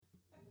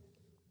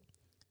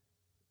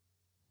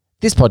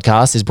This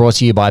podcast is brought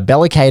to you by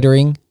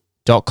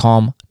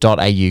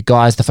bellacatering.com.au.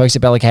 Guys, the folks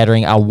at Bella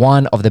Catering are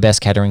one of the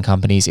best catering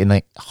companies in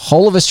the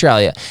whole of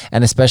Australia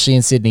and especially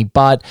in Sydney.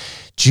 But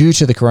due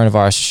to the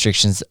coronavirus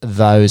restrictions,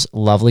 those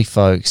lovely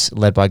folks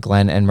led by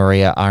Glenn and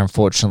Maria are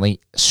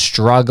unfortunately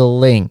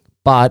struggling.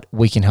 But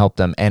we can help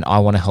them, and I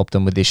want to help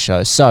them with this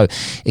show. So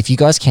if you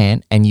guys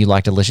can, and you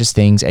like delicious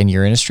things, and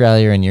you're in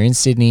Australia, and you're in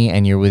Sydney,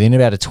 and you're within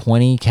about a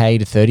 20K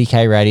to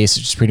 30K radius,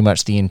 which is pretty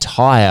much the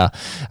entire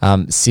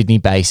Sydney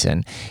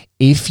basin,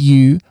 if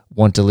you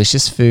want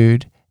delicious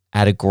food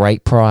at a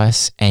great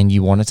price, and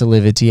you want it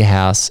delivered to your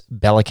house,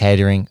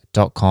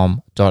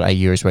 bellacatering.com.au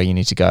is where you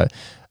need to go.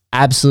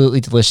 Absolutely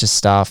delicious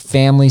stuff,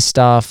 family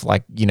stuff,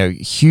 like, you know,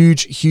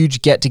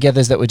 huge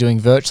get-togethers that we're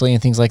doing virtually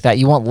and things like that.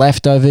 You want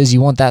leftovers,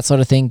 you want that sort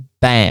of thing,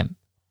 bam,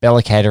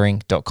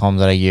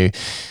 bellacatering.com.au.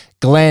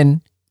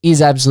 Glenn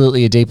is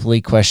absolutely a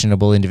deeply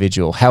questionable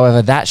individual.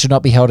 However, that should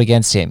not be held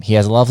against him. He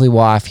has a lovely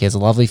wife, he has a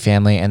lovely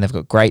family, and they've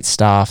got great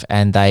staff,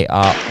 and they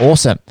are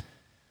awesome.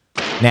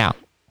 Now,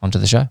 onto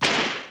the show.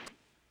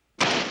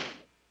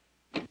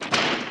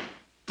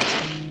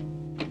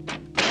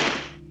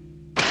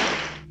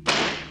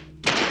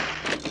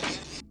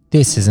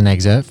 This is an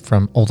excerpt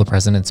from All the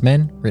President's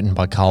Men, written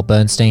by Carl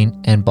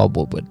Bernstein and Bob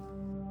Woodward.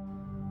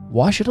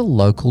 Why should a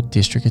local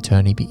district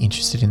attorney be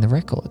interested in the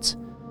records?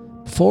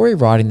 Before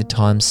rewriting the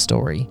Times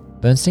story,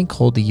 Bernstein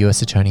called the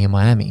US attorney in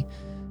Miami,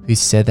 who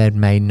said they had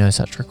made no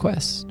such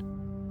request.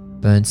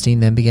 Bernstein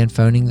then began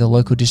phoning the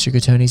local district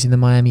attorneys in the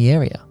Miami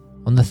area.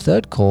 On the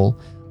third call,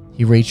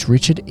 he reached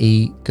Richard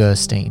E.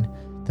 Gerstein,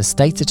 the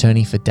state's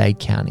attorney for Dade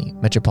County,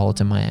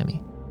 Metropolitan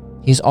Miami.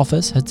 His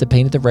office had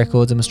subpoenaed the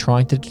records and was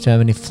trying to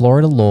determine if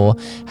Florida law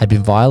had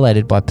been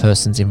violated by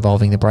persons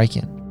involving the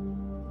break-in.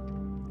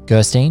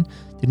 Gerstein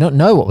did not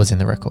know what was in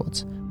the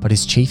records, but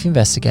his chief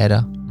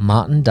investigator,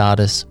 Martin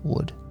Dardis,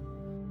 would.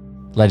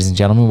 Ladies and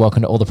gentlemen,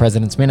 welcome to All the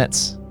President's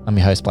Minutes. I'm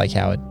your host, Blake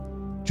Howard.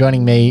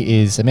 Joining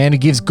me is a man who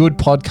gives good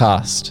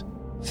podcast.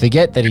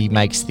 Forget that he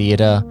makes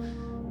theatre.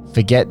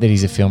 Forget that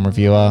he's a film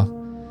reviewer.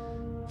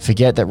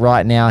 Forget that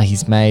right now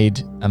he's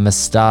made a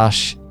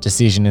moustache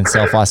decision in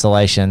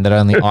self-isolation that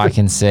only I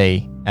can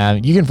see.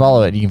 You can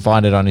follow it. You can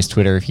find it on his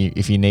Twitter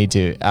if you need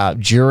to,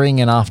 during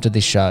and after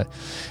this show.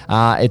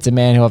 It's a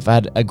man who I've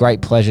had a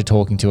great pleasure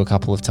talking to a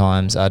couple of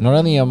times, not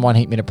only on One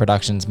Heat Minute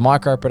Productions,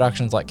 micro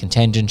productions like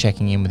Contention,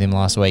 checking in with him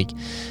last week,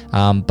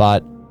 but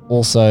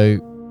also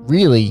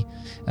really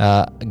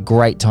a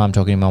great time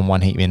talking to him on One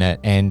Heat Minute.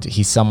 And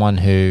he's someone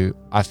who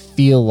I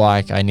feel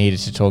like I needed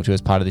to talk to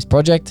as part of this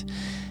project.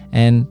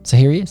 And so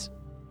here he is.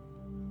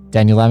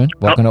 Daniel Lamon,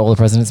 welcome to All the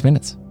President's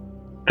Minutes.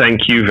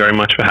 Thank you very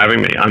much for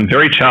having me. I'm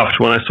very chuffed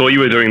when I saw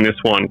you were doing this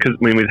one, because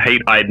with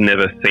Heat, I'd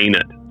never seen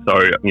it.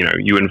 So, you know,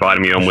 you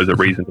invited me on was a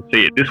reason to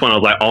see it. This one, I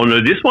was like, oh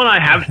no, this one I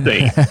have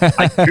seen.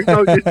 I do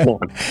know this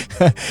one.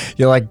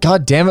 You're like,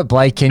 God damn it,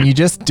 Blake, can you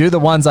just do the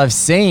ones I've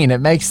seen? It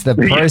makes the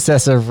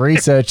process of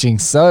researching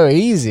so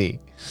easy.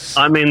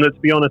 I mean, let's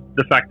be honest,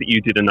 the fact that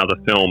you did another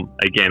film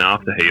again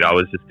after Heat, I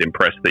was just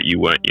impressed that you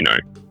weren't,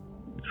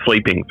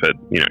 sleeping for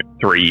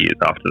 3 years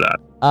after that.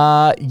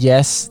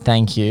 Yes,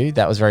 thank you.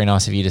 That was very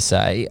nice of you to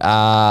say.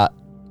 I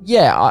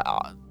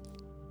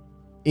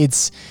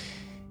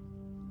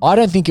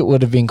don't think it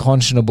would have been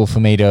conscionable for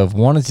me to have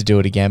wanted to do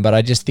it again, but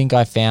I just think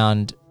I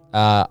found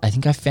a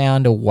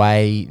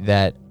way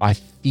that I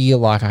feel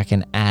like I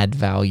can add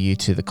value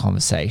to the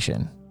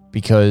conversation,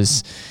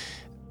 because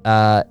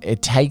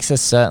it takes a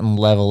certain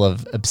level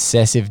of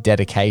obsessive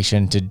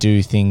dedication to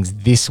do things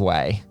this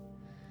way.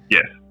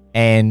 Yes.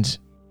 And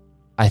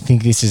I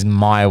think this is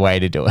my way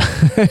to do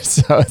it.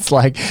 So it's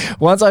like,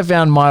 once I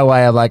found my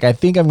way, I'm like, I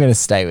think I'm going to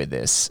stay with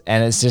this.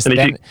 And it's just,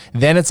 then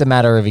it's a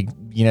matter of,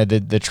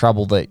 the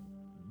trouble that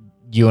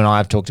you and I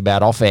have talked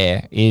about off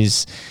air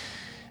is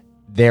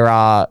there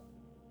are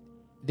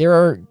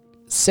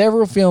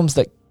several films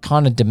that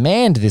kind of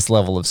demand this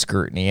level of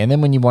scrutiny. And then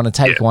when you want to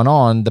take one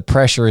on, the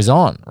pressure is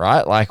on,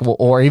 right? Like,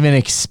 or even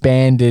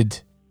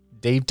expanded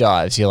deep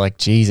dives. You're like,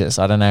 Jesus,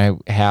 I don't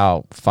know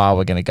how far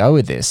we're going to go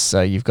with this.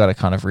 So you've got to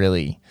kind of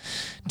really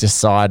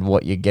decide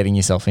what you're getting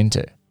yourself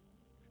into.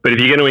 But if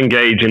you're going to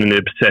engage in an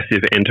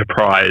obsessive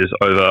enterprise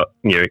over,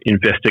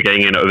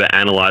 investigating and over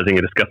analyzing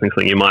and discussing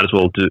something, you might as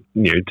well do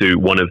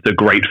one of the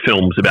great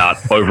films about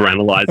over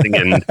analyzing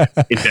and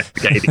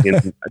investigating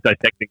and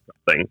dissecting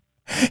something.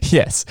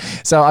 Yes.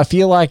 So I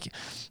feel like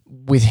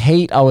with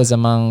Heat, I was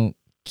among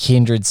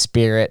kindred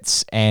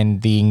spirits,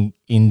 and the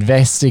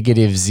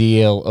investigative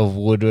zeal of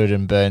Woodward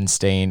and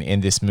Bernstein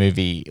in this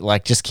movie,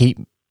 like, just keep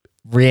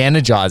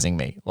re-energizing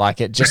me. Like,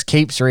 it just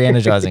keeps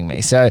re-energizing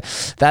me. So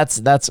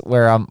that's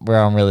where I'm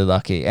really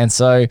lucky. And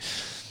so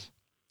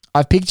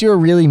I've picked you a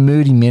really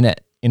moody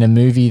minute in a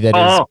movie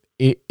that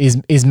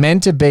is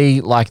meant to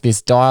be like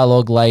this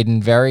dialogue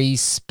laden, very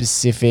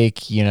specific,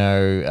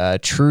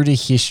 true to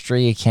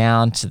history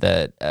account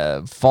that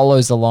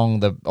follows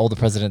along All the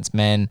President's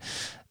Men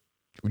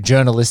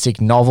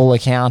journalistic novel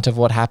account of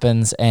what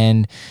happens,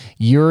 and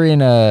you're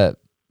in a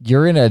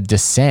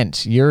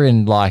descent. You're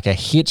in like a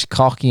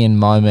Hitchcockian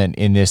moment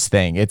in this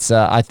thing. It's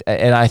I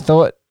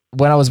thought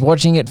when I was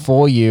watching it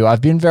for you,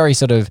 I've been very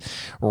sort of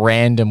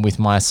random with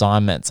my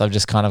assignments. I've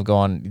just kind of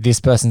gone, this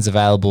person's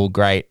available,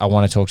 great. I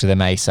want to talk to them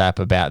ASAP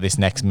about this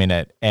next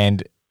minute.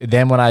 And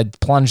then when I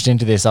plunged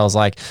into this, I was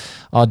like,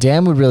 oh,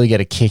 Dan would really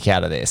get a kick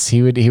out of this.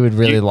 He would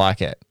really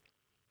like it.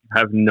 I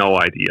have no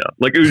idea.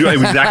 Like, it was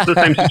exactly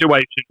the same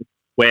situation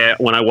where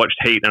when I watched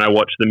Heat and I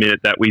watched the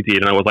minute that we did,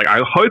 and I was like, I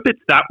hope it's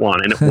that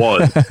one. And it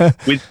was.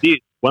 With this,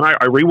 when I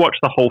rewatched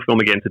the whole film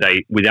again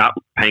today without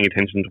paying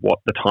attention to what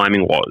the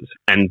timing was,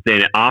 and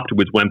then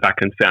afterwards went back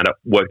and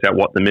worked out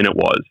what the minute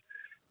was,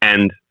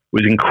 and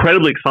was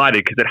incredibly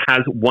excited because it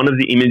has one of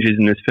the images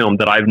in this film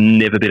that I've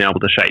never been able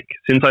to shake.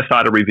 Since I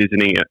started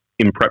revisiting it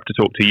in prep to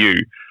talk to you,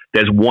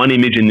 there's one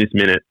image in this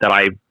minute that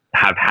I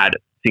have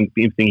been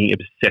thinking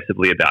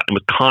obsessively about and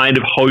was kind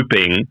of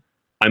hoping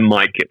I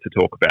might get to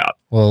talk about.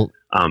 Well,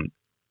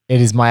 it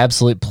is my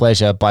absolute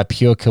pleasure, by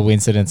pure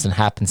coincidence and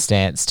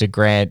happenstance, to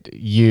grant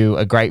you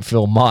a great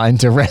film mind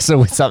to wrestle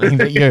with something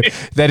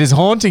that is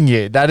haunting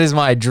you. That is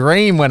my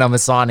dream when I'm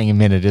assigning a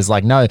minute. Is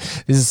like, no,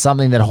 this is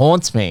something that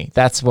haunts me.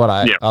 That's what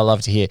I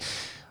love to hear.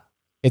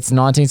 It's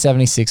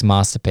 1976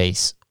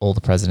 masterpiece, All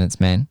the President's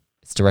Men.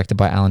 It's directed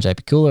by Alan J.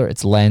 Pakula.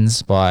 It's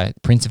lensed by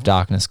Prince of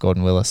Darkness,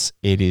 Gordon Willis.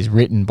 It is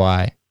written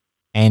by,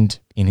 and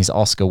in his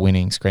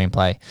Oscar-winning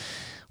screenplay,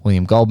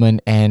 William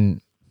Goldman.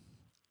 And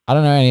I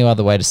don't know any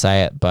other way to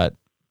say it, but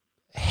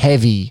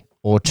heavy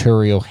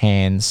autorial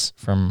hands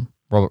from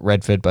Robert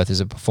Redford, both as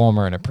a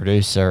performer and a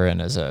producer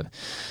and as a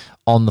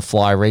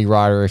on-the-fly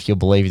rewriter, if you'll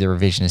believe the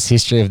revisionist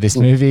history of this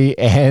movie,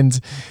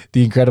 and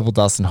the incredible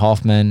Dustin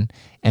Hoffman.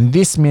 And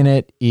this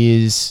minute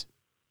is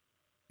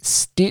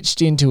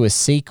stitched into a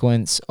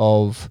sequence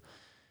of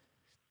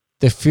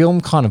the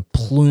film kind of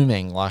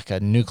pluming like a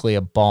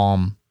nuclear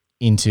bomb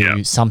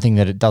into something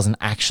that it doesn't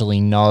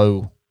actually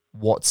know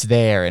what's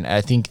there. And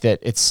I think that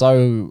it's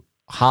so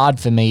hard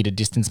for me to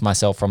distance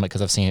myself from it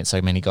because I've seen it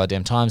so many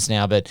goddamn times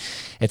now, but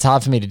it's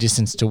hard for me to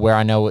distance to where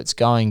I know it's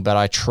going, but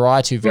I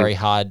try to very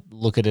hard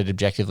look at it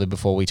objectively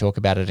before we talk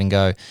about it and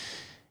go,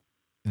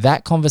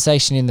 that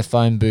conversation in the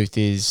phone booth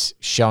is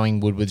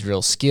showing Woodward's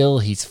real skill.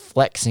 He's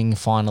flexing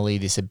finally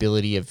this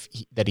ability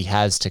that he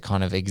has to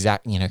kind of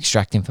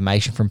extract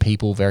information from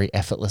people very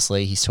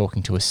effortlessly. He's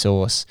talking to a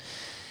source.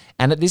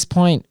 And at this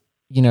point,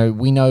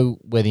 we know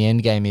where the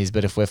end game is,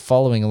 but if we're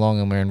following along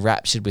and we're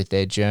enraptured with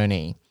their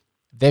journey,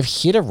 they've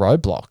hit a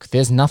roadblock.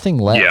 There's nothing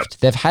left. Yep.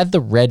 They've had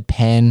the red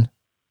pen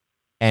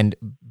and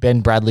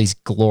Ben Bradley's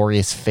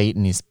glorious feet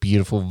in his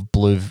beautiful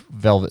blue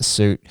velvet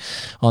suit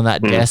on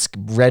that desk,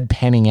 red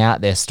penning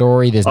out their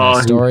story. There's no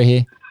story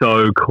here.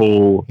 So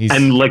cool.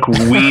 And like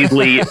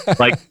weirdly,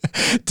 like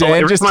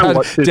Dan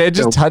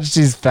just touched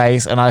his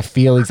face, and I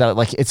feel exactly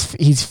like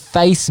he's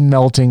face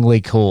meltingly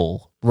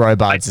cool.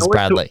 Robards is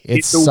Bradley.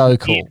 It's so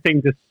cool. Weird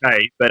thing to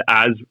say, but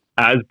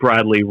as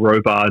Bradley,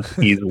 Robards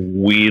is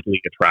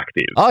weirdly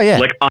attractive. Oh yeah,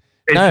 like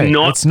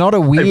it's not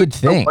a weird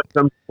thing.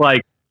 I'm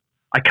like,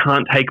 I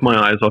can't take my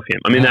eyes off him.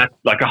 I mean, that's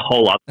like a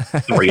whole other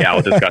 3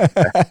 hour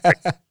discussion.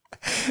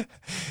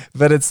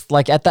 But it's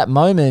like at that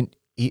moment,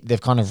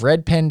 they've kind of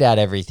red penned out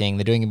everything.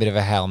 They're doing a bit of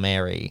a Hail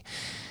Mary.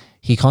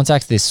 He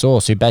contacts this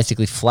source who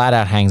basically flat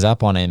out hangs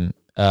up on him.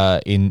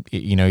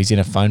 He's in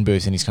a phone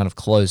booth and he's kind of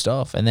closed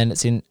off. And then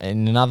it's in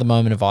another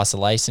moment of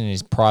isolation in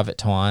his private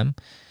time,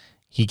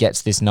 he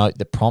gets this note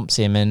that prompts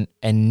him, and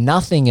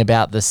nothing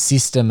about the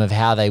system of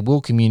how they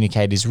will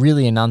communicate is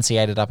really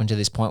enunciated up until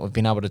this point. We've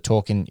been able to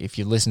talk, and if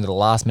you listen to the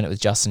last minute with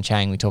Justin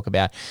Chang, we talk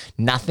about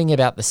nothing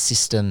about the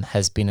system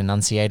has been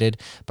enunciated.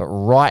 But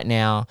right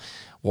now,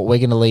 what we're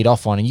going to lead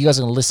off on, and you guys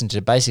are going to listen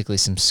to basically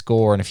some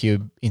score and a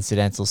few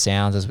incidental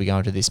sounds as we go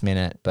into this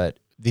minute, but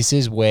this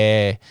is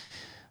where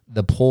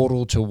the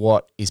portal to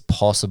what is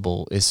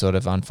possible is sort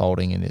of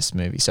unfolding in this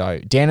movie. So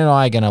Dan and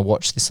I are going to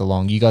watch this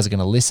along. You guys are going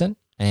to listen,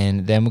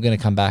 and then we're going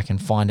to come back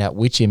and find out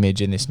which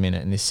image in this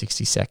minute, in this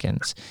 60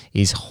 seconds,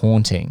 is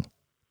haunting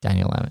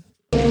Daniel Lamont.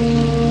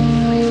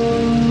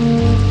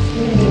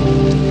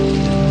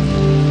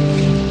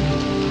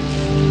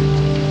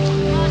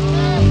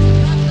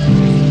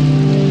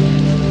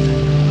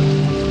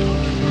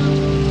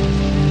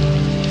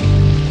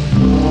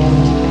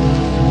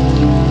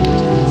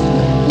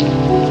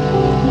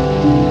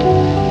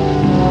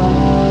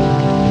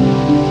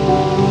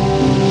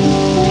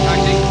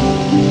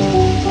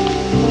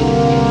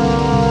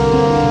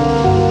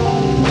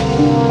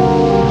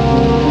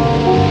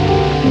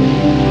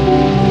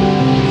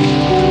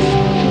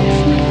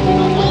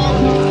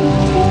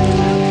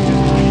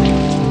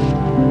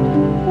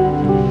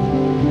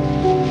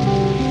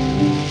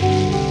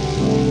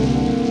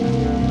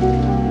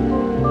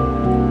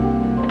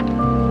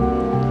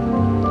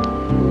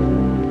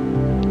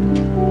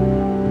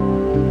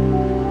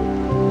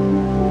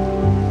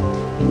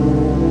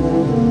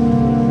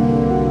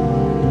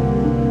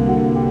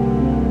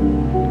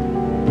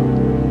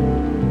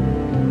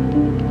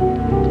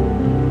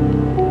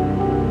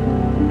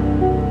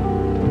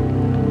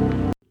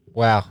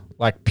 Wow,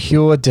 like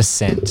pure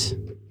descent.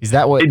 Is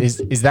that what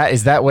is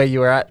that where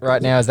you are at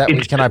right now? Is that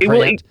what can I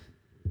preempt?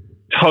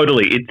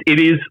 Totally. It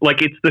is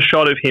like it's the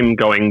shot of him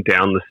going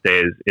down the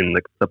stairs in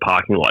the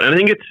parking lot. And I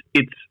think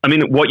it's I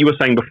mean, what you were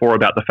saying before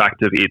about the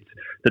fact of it's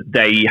that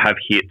they have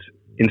hit,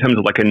 in terms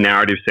of like a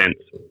narrative sense,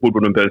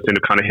 Woodward and Bernstein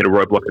have kind of hit a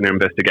roadblock in their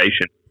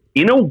investigation.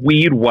 In a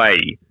weird way,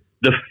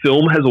 the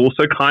film has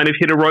also kind of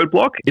hit a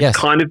roadblock. It's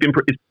kind of been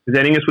it's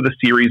presenting us with a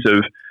series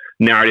of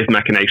narrative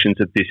machinations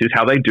of this is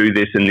how they do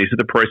this and these are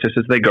the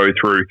processes they go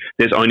through.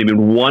 There's only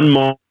been one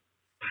more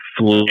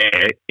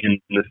flair in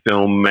the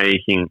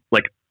filmmaking,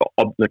 like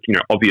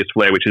obvious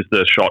flair, which is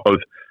the shot of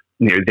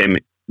them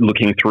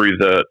looking through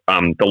the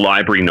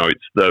library notes,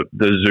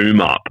 the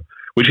zoom up,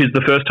 which is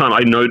the first time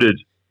I noted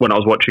when I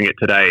was watching it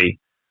today.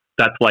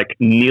 That's like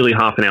nearly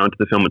half an hour into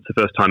the film. It's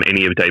the first time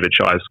any of David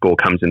Shire's score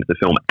comes into the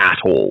film at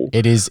all.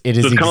 It is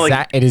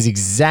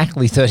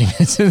exactly 30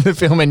 minutes into the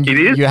film, and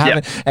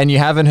you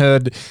haven't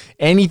heard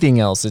anything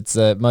else. It's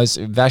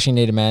Vashi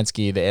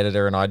Nedomansky, the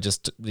editor, and I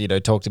just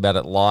talked about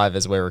it live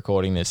as we're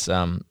recording this.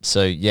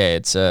 So yeah,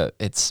 it's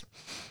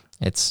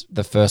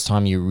the first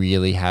time you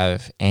really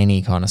have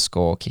any kind of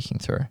score kicking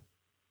through.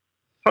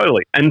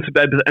 Totally, and to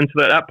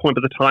that point,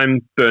 by the time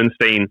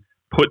Bernstein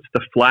puts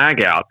the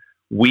flag out,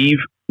 we've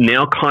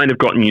now kind of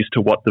gotten used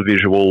to what the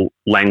visual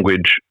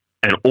language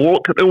and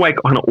the way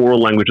kind of oral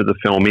language of the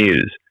film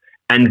is.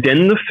 And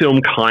then the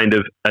film kind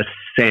of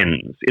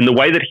ascends. In the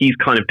way that he's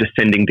kind of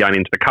descending down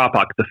into the car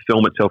park, the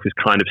film itself is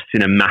kind of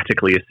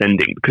cinematically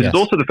ascending. Because It's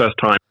also the first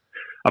time,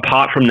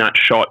 apart from that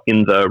shot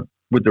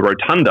with the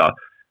rotunda,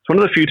 it's one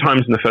of the few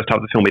times in the first half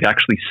of the film it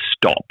actually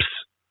stops.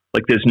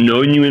 Like there's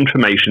no new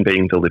information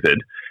being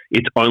delivered.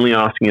 It's only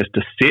asking us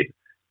to sit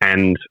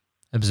and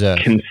observe,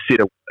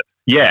 consider.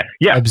 Yeah.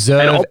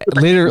 Observe,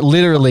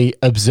 literally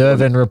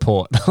observe and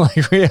report.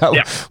 Like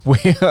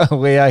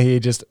we are here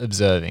just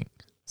observing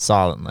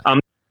silently.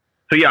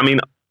 So yeah, I mean,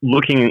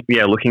 looking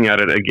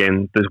at it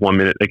again. There's 1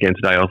 minute again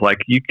today. I was like,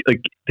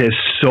 there's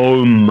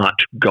so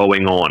much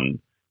going on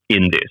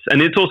in this,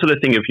 and it's also the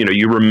thing of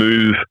you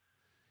remove.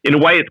 In a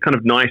way, it's kind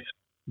of nice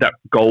that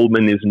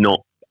Goldman is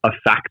not a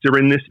factor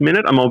in this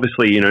minute. I'm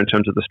obviously in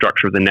terms of the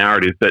structure of the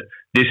narrative, but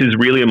this is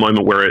really a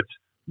moment where it's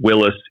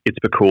Willis, it's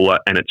Bakula,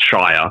 and it's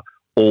Shire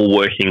all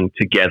working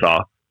together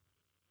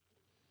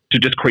to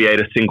just create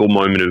a single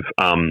moment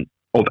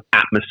of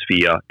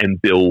atmosphere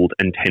and build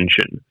and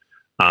tension.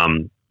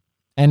 And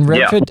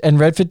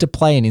Redford to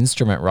play an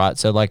instrument, right?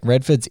 So like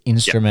Redford's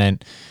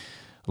instrument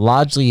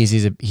largely is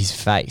his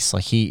face.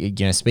 Like he,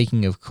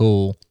 speaking of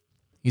cool,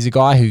 he's a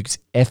guy who's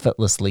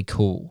effortlessly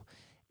cool,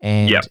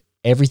 and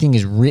everything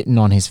is written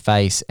on his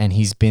face. And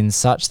he's been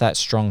such that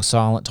strong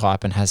silent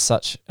type and has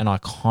such an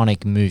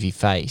iconic movie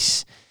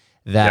face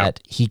that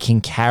he can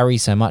carry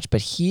so much.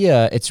 But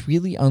here, it's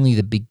really only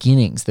the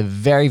beginnings, the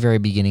very, very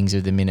beginnings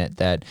of the minute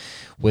that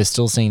we're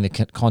still seeing the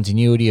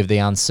continuity of the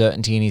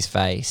uncertainty in his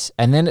face.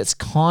 And then it's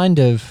kind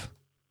of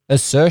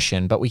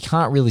assertion, but we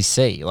can't really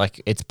see.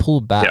 Like, it's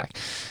pulled back.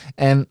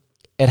 And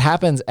it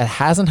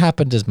hasn't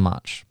happened as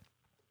much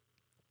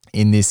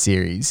in this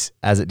series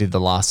as it did the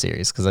last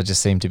series, because I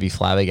just seem to be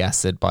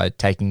flabbergasted by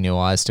taking new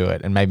eyes to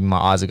it, and maybe my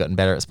eyes have gotten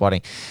better at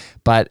spotting.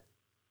 But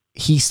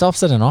he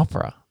stops at an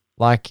opera.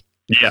 Like,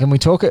 can we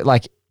talk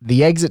like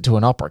the exit to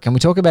an opera? Can we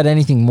talk about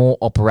anything more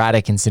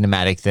operatic and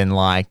cinematic than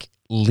like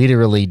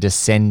literally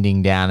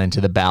descending down into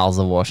the bowels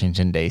of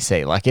Washington,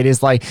 D.C.? Like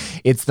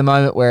it's the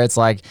moment where it's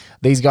like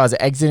these guys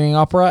are exiting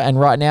opera, and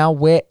right now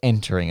we're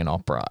entering an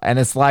opera. And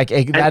it's like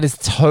that is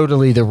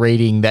totally the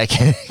reading that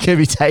can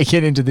be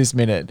taken into this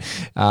minute.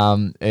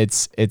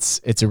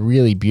 It's a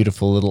really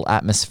beautiful little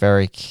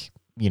atmospheric,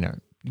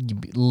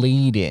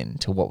 lead in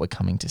to what we're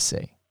coming to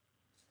see.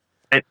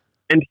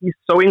 And he's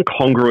so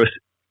incongruous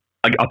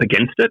up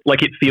against it.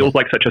 Like it feels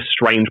like such a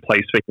strange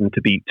place for him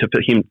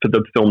for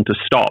the film to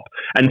stop.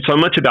 And so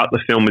much about the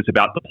film is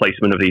about the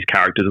placement of these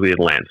characters within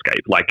the landscape.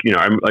 Like,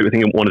 I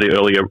think in one of the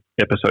earlier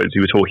episodes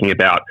you were talking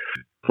about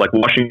like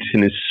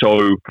Washington is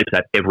so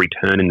at every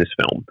turn in this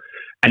film.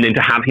 And then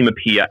to have him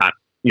appear at,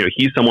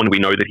 he's someone we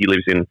know that he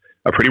lives in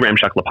a pretty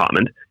ramshackle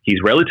apartment. He's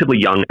relatively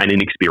young and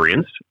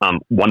inexperienced,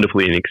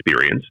 wonderfully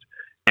inexperienced.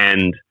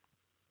 And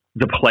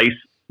the place,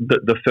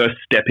 the first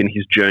step in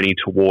his journey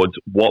towards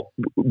what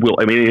will,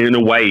 in a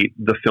way,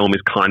 the film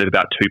is kind of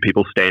about two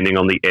people standing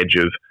on the edge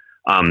of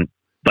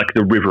like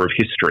the river of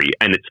history,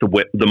 and it's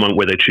the moment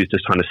where they choose to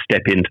kind of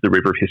step into the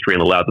river of history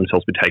and allow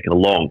themselves to be taken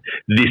along.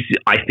 This,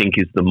 I think,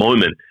 is the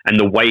moment, and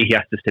the way he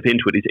has to step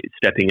into it is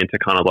stepping into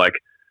kind of like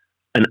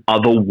an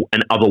other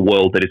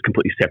world that is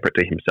completely separate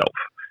to himself.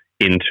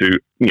 Into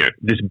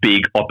this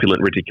big,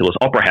 opulent, ridiculous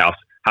opera house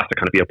has to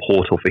kind of be a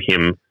portal for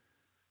him.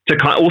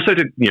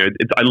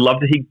 I love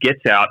that he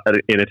gets out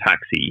in a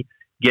taxi,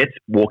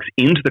 walks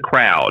into the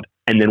crowd,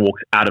 and then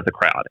walks out of the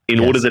crowd in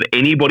order that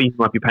anybody who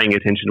might be paying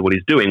attention to what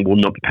he's doing will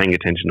not be paying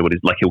attention to what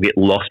he's like. He'll get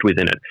lost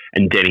within it,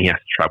 and then he has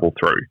to travel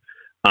through.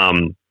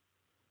 And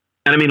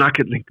I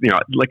could think,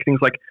 like things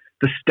like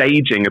the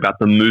staging about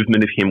the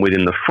movement of him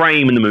within the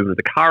frame and the movement of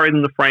the car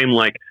in the frame.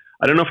 Like,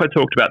 I don't know if I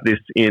talked about this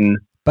in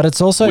But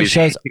it's also with-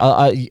 shows.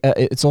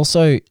 It's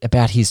also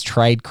about his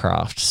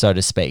tradecraft, so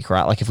to speak,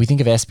 right? Like if we think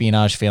of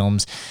espionage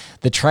films,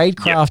 the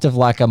tradecraft of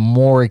like a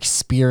more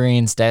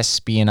experienced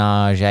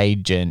espionage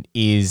agent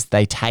is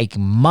they take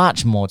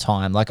much more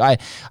time. Like I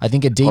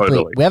think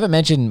Totally. we haven't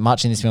mentioned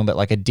much in this film, but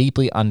like a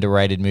deeply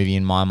underrated movie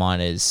in my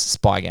mind is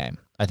Spy Game.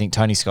 I think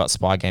Tony Scott's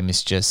Spy Game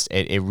is just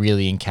it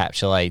really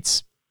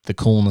encapsulates the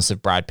coolness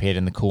of Brad Pitt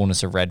and the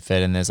coolness of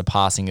Redford, and there's a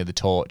passing of the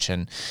torch,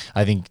 and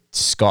I think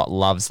Scott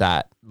loves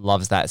that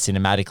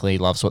cinematically,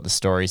 loves what the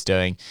story's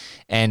doing,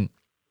 and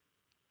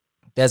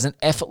there's an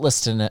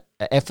effortlessness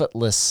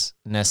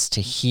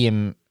to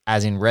him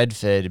as in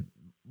Redford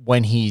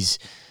when he's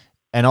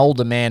an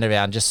older man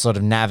around, just sort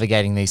of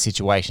navigating these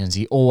situations.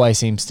 He always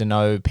seems to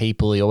know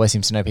people. He always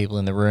seems to know people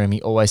in the room.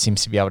 He always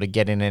seems to be able to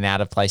get in and out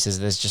of places.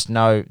 There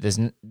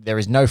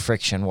is no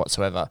friction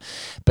whatsoever.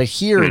 But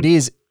here it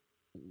is.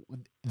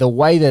 The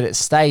way that it's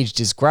staged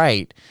is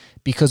great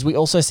because we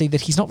also see that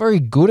he's not very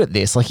good at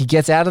this. Like he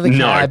gets out of the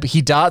cab,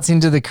 he darts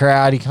into the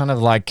crowd, he kind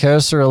of like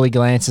cursorily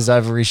glances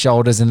over his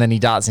shoulders and then he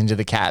darts into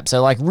the cab.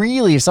 So like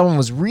really, if someone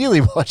was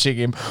really watching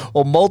him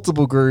or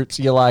multiple groups,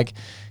 you're like,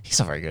 he's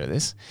not very good at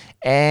this.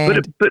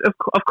 And but of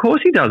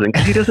course he doesn't,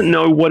 because he doesn't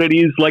know what it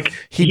is. Like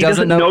he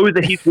doesn't know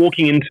that he's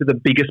walking into the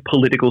biggest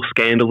political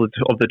scandal of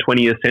the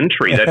 20th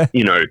century. That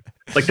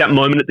like that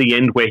moment at the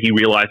end where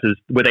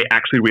they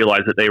actually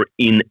realize that they're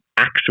in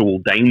actual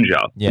danger.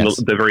 Yes.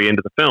 At the very end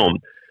of the film,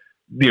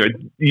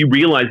 you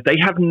realize they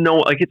have no,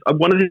 like, it's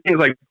one of the things,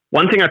 like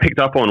one thing I picked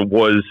up on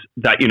was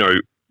that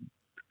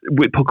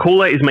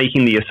Pakula is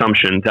making the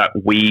assumption that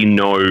we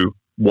know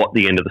what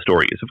the end of the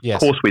story is. Of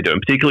course we do.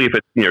 And particularly if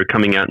it's,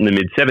 coming out in the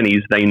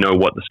mid-70s, they know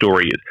what the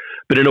story is.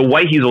 But in a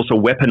way, he's also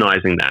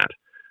weaponizing that.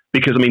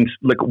 Because, I mean,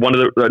 like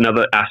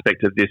another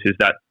aspect of this is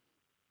that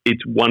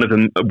it's one of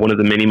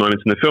the many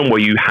moments in the film where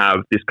you have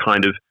this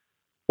kind of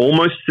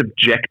almost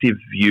subjective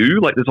view.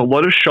 Like there's a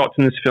lot of shots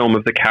in this film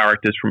of the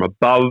characters from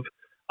above,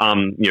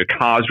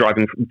 cars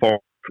driving,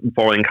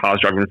 following cars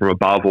driving from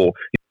above, or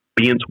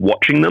audience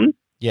watching them.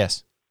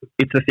 Yes.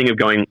 It's the thing of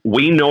going,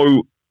 we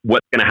know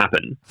what's going to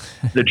happen.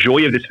 The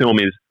joy of this film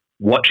is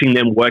watching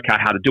them work out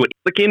how to do it.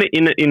 Like in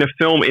a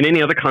film, in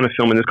any other kind of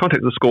film, in this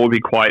context, the score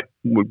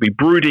would be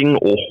brooding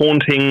or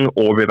haunting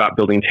or be about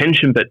building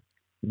tension. But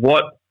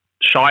what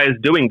Shire's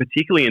doing,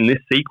 particularly in this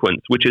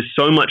sequence, which is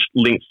so much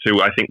linked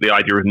to, I think, the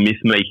idea of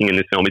myth-making in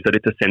this film, is that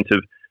it's a sense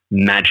of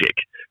magic,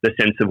 the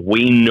sense of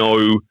we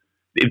know,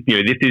 this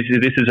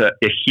is a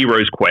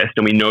hero's quest,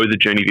 and we know the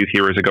journey these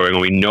heroes are going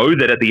on. We know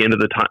that at the end of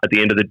the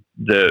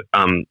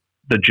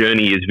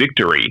journey is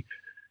victory.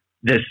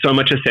 There's so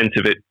much a sense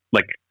of it,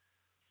 like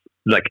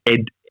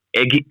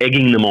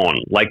egging them on,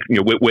 like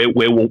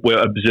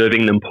we're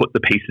observing them put the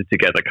pieces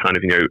together, kind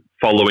of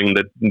following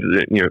the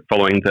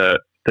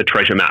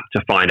treasure map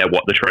to find out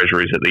what the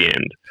treasure is at the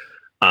end.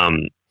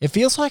 It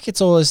feels like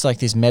it's always like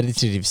this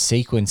meditative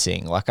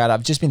sequencing. Like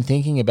I've just been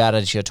thinking about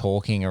it as you're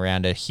talking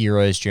around a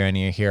hero's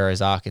journey, a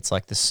hero's arc. It's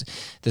like this,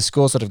 the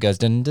score sort of goes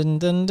dun dun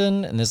dun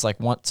dun, and there's like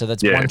so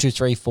that's 1, 2,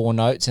 3, 4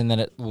 notes, and then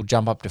it will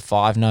jump up to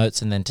 5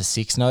 notes, and then to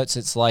 6 notes.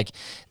 It's like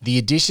the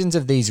additions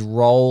of these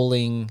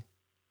rolling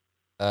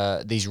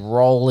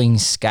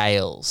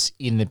scales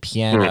in the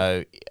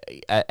piano,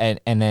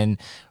 and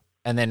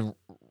then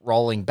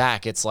rolling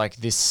back. It's like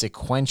this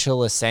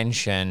sequential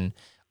ascension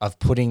of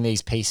putting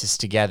these pieces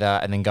together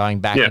and then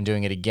going back and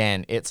doing it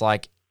again. It's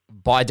like,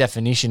 by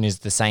definition, is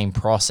the same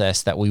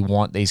process that we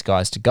want these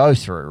guys to go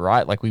through,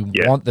 right? Like we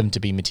want them to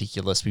be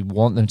meticulous. We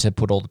want them to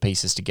put all the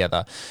pieces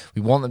together.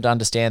 We want them to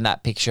understand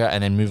that picture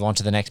and then move on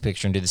to the next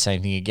picture and do the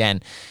same thing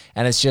again.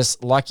 And it's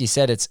just, like you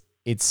said,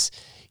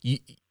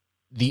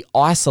 the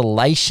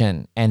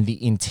isolation and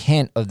the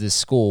intent of the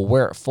score,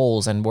 where it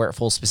falls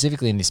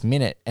specifically in this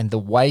minute, and the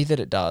way that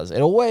it does.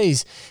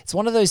 It's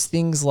one of those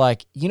things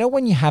like,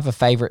 when you have a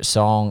favorite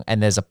song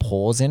and there's a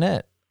pause in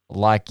it,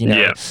 like,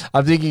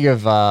 I'm thinking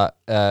of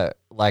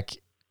like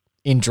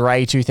in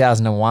Dre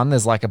 2001,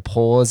 there's like a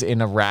pause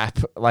in a rap,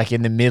 like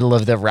in the middle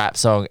of the rap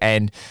song.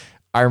 And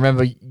I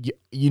remember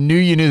you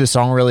knew the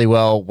song really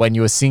well when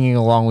you were singing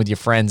along with your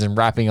friends and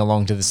rapping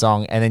along to the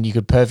song, and then you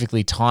could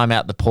perfectly time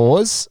out the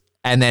pause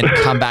and then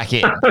come back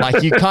in.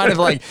 Like you kind of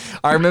like,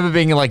 I remember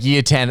being in like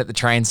year 10 at the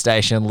train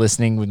station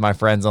listening with my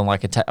friends on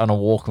like on a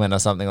Walkman or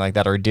something like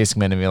that, or a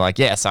Discman, and be like,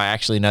 yes, I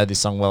actually know this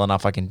song well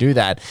enough, I can do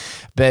that.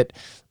 But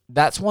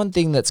that's one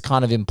thing that's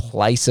kind of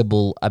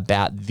implaceable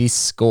about this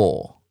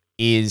score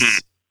is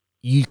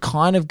you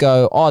kind of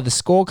go, oh, the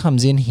score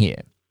comes in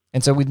here.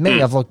 And so with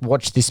me, I've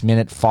watched this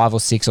minute 5 or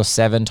 6 or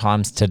 7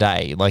 times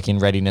today, like in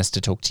readiness to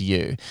talk to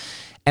you.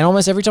 And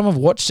almost every time I've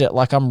watched it,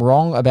 like I'm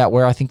wrong about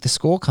where I think the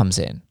score comes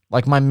in.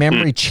 Like my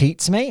memory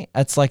cheats me.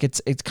 It's like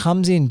it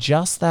comes in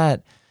just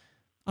that,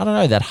 I don't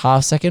know, that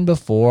half second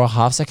before,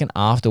 half second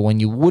after,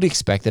 when you would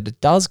expect that it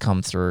does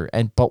come through.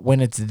 But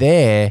when it's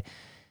there,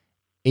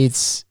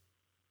 it's,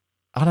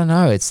 I don't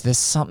know,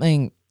 there's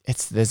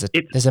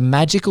a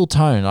magical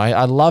tone.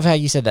 I love how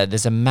you said that.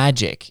 There's a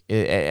magic.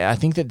 I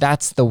think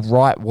that's the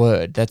right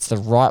word. That's the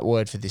right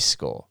word for this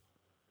score.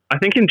 I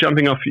think in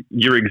jumping off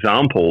your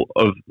example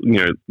of,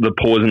 the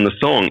pause in the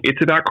song,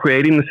 it's about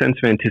creating the sense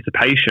of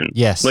anticipation.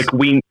 Yes. Like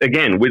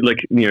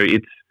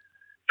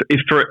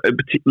it's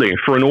particularly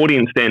for an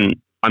audience then,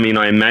 I mean,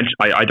 I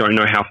don't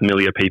know how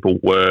familiar people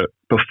were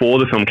before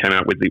the film came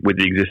out with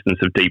the existence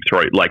of Deep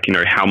Throat, like,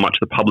 how much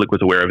the public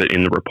was aware of it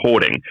in the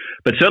reporting.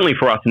 But certainly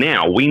for us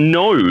now, we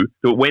know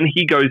that when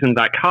he goes in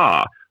that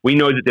car, we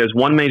know that there's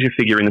one major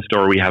figure in the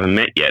story we haven't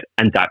met yet,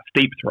 and that's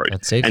Deep Throat.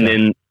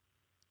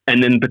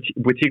 And then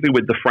particularly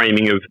with the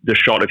framing of the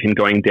shot of him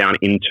going down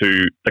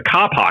into the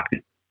car park,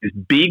 this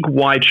big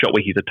wide shot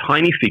where he's a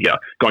tiny figure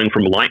going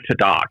from light to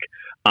dark.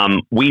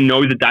 We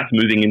know that that's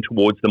moving in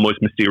towards the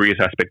most mysterious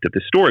aspect of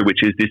the story,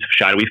 which is this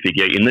shadowy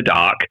figure in the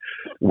dark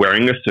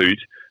wearing a suit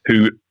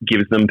who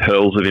gives them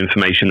pearls of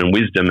information and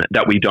wisdom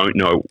that we don't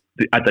know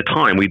at the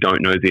time. We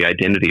don't know the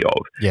identity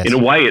of. Yes. In a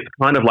way, it's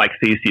kind of like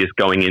Theseus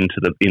going into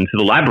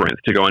the labyrinth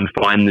to go and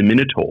find the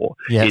Minotaur.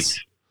 Yes.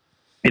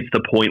 It's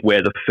the point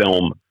where the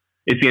film.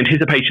 It's the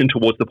anticipation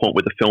towards the point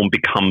where the film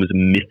becomes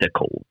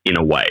mythical in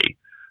a way.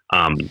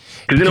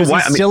 Because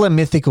he's still a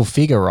mythical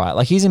figure, right?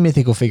 Like, he's a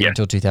mythical figure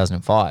until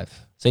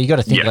 2005. So you got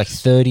to think like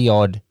 30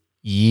 odd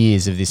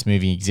years of this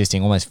movie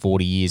existing, almost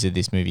 40 years of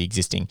this movie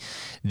existing.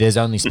 There's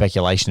only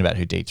speculation about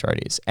who Deep Throat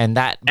is, and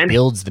that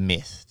builds the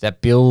myth. That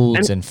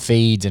builds and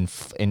feeds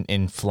and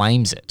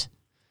inflames it.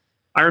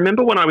 I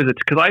remember when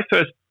because I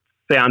first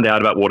found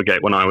out about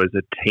Watergate when I was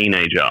a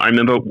teenager. I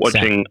remember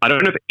watching. I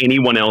don't know if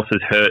anyone else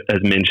has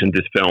mentioned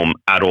this film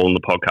at all in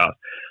the podcast,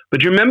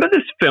 but do you remember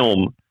this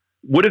film?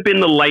 Would have been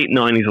the late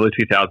 90s, early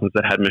 2000s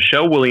that had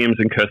Michelle Williams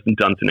and Kirsten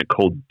Dunst in it,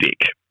 called Dick.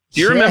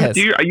 Do you remember?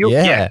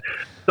 Yeah.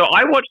 So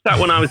I watched that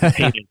when I was a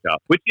teenager,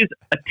 which is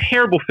a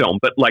terrible film,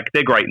 but like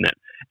they're great in it.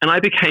 And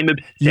I became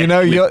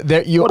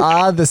obsessed. You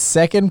are the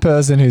second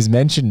person who's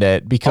mentioned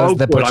it because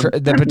the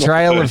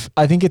portrayal of,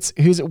 I think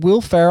who's Will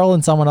Ferrell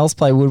and someone else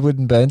play Woodward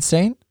and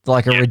Bernstein,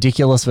 like a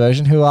ridiculous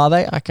version. Who are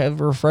they? I can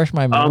refresh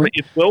my memory.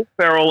 It's Will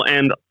Ferrell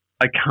and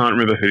I can't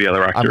remember who the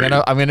other actor is.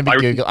 I'm gonna be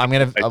Google. I'm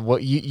gonna.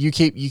 You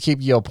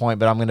keep your point,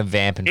 but I'm gonna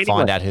vamp and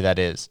find out who that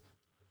is.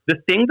 The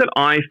thing that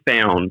I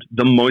found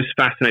the most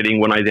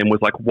fascinating when I then was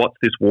like, "What's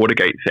this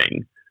Watergate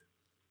thing?"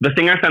 The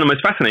thing I found the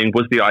most fascinating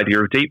was the idea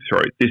of Deep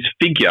Throat, this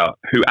figure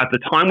who, at the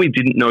time, we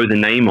didn't know the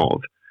name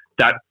of.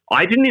 That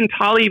I didn't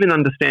entirely even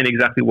understand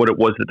exactly what it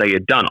was that they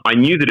had done. I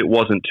knew that it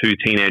wasn't two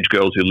teenage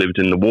girls who lived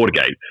in the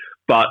Watergate,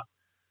 but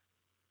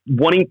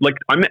I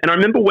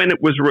remember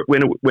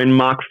when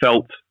Mark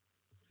Felt's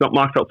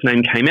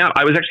name came out,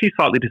 I was actually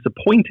slightly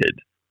disappointed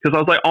because I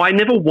was like, I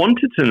never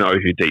wanted to know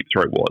who Deep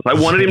Throat was. I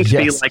wanted him to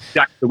be like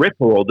Jack the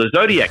Ripper or the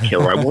Zodiac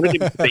Killer. I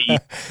wanted him to be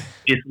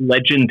this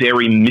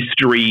legendary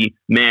mystery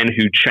man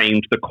who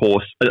changed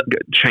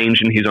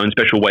in his own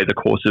special way the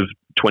course of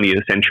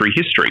 20th century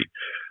history.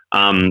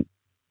 And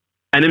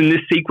then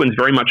this sequence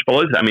very much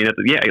follows that. I mean,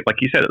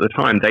 like you said at the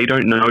time, they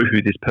don't know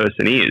who this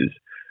person is.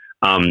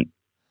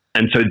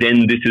 And so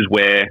then this is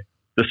where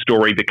the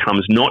story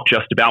becomes not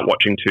just about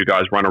watching two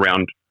guys run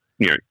around,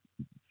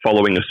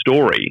 following a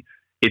story.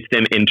 It's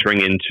them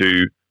entering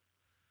into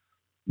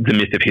the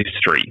myth of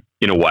history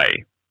in a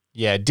way.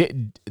 Yeah,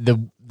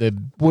 the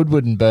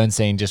Woodward and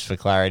Bernstein, just for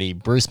clarity,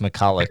 Bruce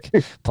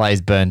McCulloch plays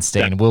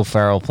Bernstein, Will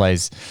Ferrell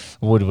plays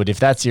Woodward.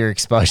 If that's your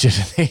exposure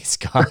to these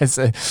guys,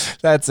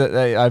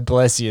 I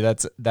bless you.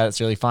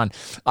 That's really fun.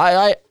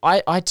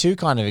 I too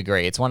kind of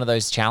agree. It's one of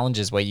those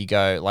challenges where you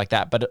go like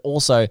that, but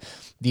also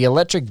the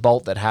electric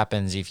bolt that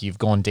happens if you've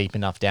gone deep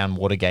enough down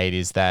Watergate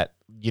is that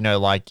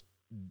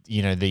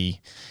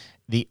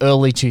the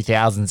early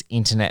 2000s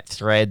internet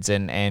threads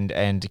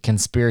and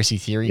conspiracy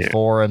theory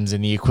forums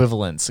and the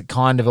equivalents, it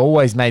kind of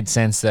always made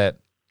sense that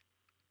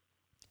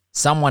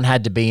someone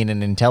had to be in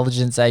an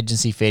intelligence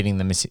agency feeding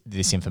them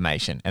this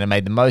information. And it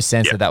made the most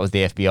sense that was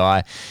the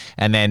FBI.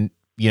 And then,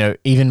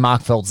 even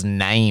Mark Felt's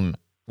name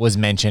was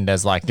mentioned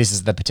as like, this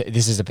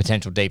is a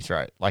potential Deep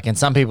Throat. Like, and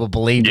some people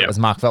believed it was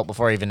Mark Felt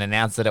before he even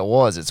announced that it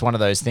was. It's one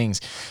of those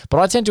things. But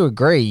I tend to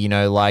agree,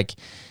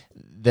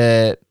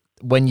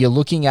 when you're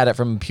looking at it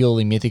from a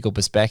purely mythical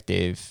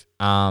perspective,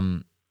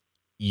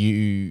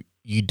 you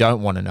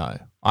don't want to know.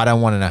 I don't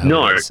want to know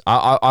who it is.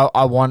 I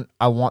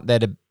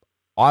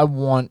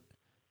want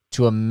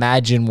to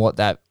imagine what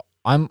that.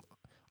 I'm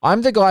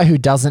the guy who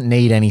doesn't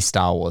need any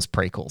Star Wars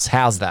prequels.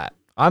 How's that?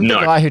 I'm the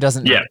guy who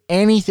doesn't need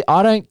anything.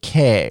 I don't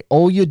care.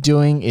 All you're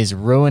doing is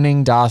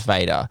ruining Darth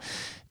Vader.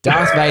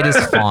 Darth Vader's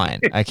fine,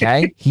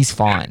 okay? He's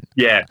fine.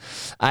 Yeah.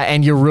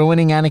 And you're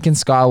ruining Anakin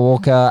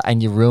Skywalker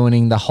and you're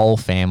ruining the whole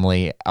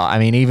family. I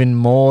mean, even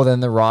more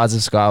than the Rise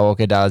of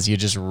Skywalker does, you're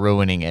just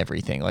ruining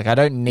everything. Like, I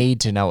don't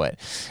need to know it.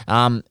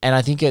 And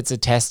I think it's a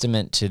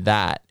testament to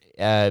that.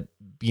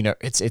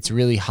 It's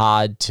really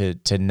hard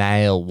to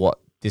nail what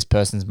this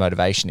person's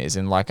motivation is.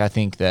 And, I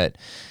think that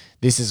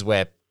this is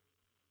where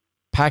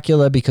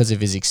Pakula, because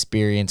of his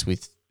experience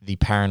with the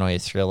paranoia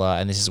thriller,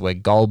 and this is where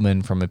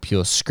Goldman, from a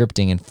pure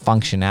scripting and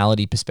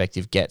functionality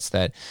perspective, gets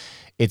that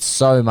it's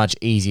so much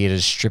easier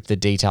to strip the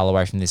detail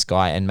away from this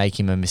guy and make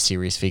him a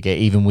mysterious figure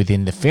even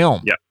within the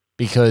film. Yep.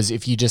 Because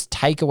if you just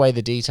take away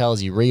the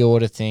details, you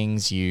reorder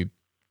things, you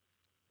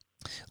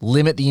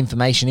limit the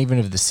information even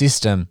of the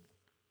system,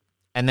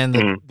 and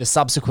then the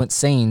subsequent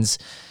scenes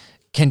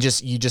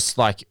you just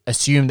like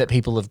assume that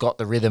people have got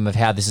the rhythm of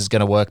how this is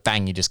going to work.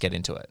 Bang, you just get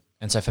into it.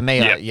 And so for me,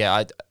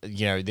 the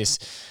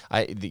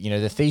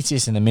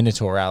Theseus and the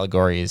Minotaur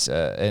allegory is,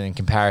 in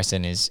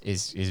comparison, is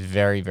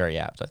very, very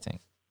apt, I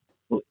think.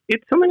 Well,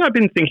 it's something I've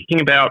been thinking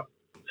about,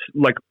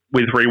 like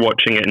with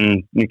rewatching it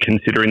and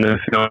considering the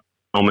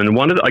film. And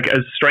one of the, like,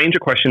 as strange a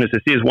question as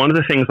this is, one of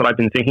the things that I've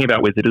been thinking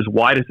about with it is,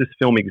 why does this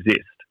film exist?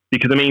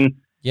 Because I mean,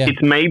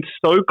 it's made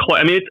so close.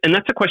 I mean, and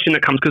that's a question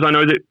that comes because I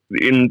know that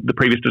in the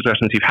previous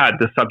discussions you've had,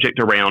 the subject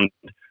around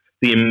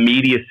the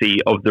immediacy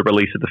of the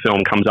release of the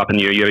film comes up,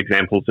 and you have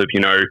examples of,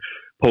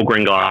 Paul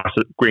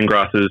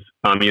Greengrass's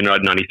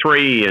United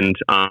 93 and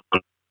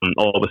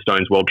Oliver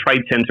Stone's World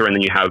Trade Center, and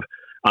then you have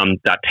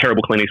that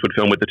terrible Clint Eastwood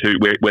film with the two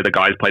where the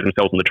guys play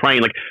themselves on the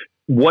train. Like,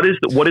 what is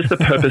the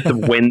purpose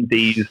of when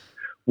these?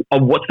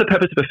 What's the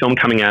purpose of a film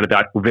coming out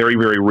about very,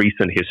 very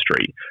recent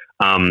history?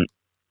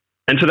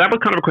 And so that was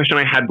kind of a question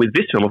I had with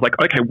this film. I was like,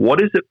 okay,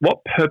 what is it?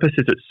 What purpose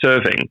is it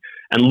serving?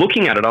 And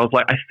looking at it, I was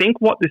like, I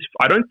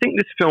don't think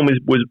this film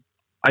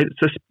I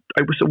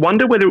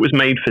wonder whether it was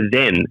made for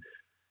then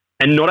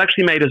and not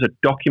actually made as a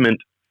document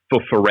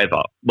for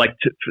forever. Like,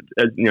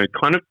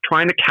 kind of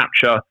trying to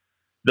capture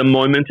the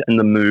moment and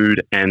the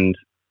mood and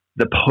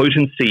the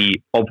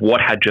potency of what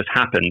had just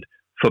happened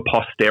for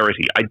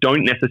posterity. I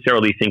don't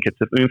necessarily think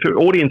for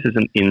audiences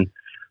in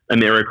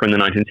America in the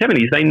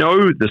 1970s, they know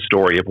the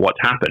story of what's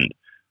happened.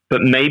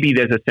 But maybe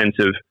there's a sense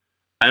of,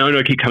 I don't know,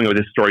 I keep coming up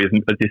with this story of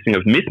this thing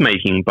of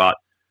myth-making, but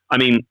I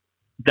mean,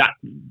 that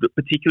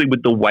particularly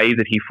with the way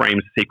that he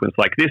frames a sequence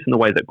like this and the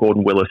way that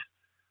Gordon Willis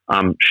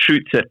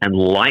shoots it and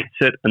lights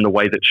it and the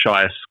way that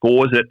Shire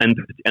scores it and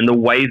the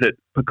way that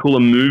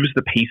Pakula moves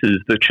the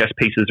chess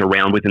pieces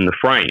around within the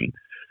frame,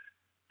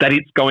 that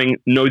it's going,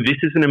 no, this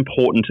is an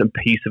important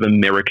piece of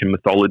American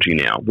mythology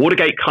now.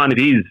 Watergate kind of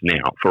is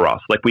now for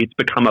us. Like, it's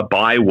become a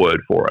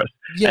byword for us.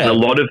 Yeah.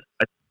 And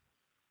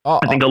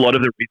I think a lot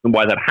of the reason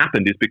why that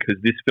happened is because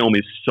this film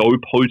is so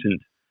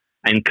potent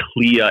and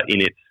clear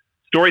in its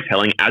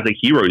storytelling as a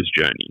hero's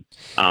journey.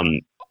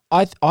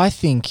 I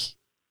think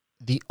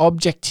the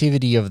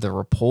objectivity of the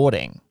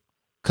reporting,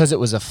 because it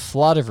was a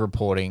flood of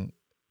reporting,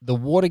 the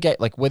Watergate,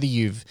 like whether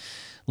you've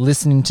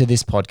listened to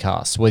this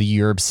podcast, whether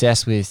you're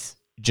obsessed with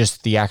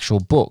just the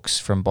actual books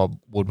from Bob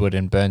Woodward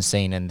and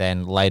Bernstein and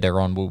then later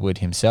on Woodward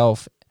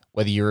himself,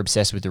 whether you're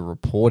obsessed with the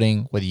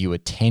reporting, whether you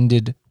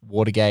attended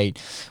Watergate,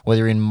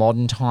 whether in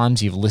modern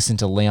times you've listened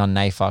to Leon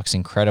Neyfak's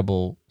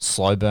incredible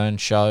Slow Burn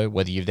show,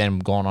 whether you've then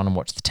gone on and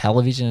watched the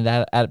television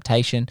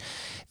adaptation,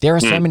 there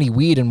are so many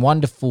weird and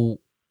wonderful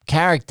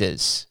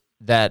characters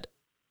that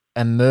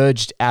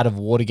emerged out of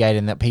Watergate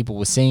and that people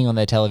were seeing on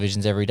their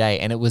televisions every day.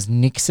 And it was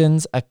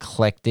Nixon's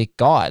eclectic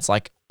guys,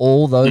 like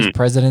all those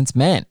president's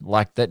men,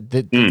 like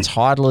the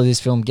title of this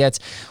film gets,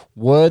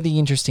 were the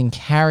interesting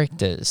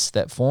characters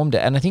that formed it.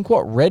 And I think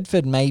what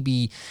Redford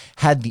maybe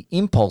had the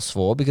impulse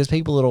for, because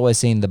people had always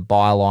seen the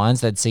bylines,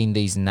 they'd seen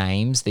these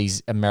names,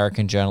 these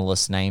American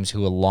journalists' names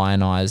who were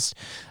lionized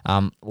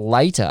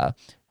later.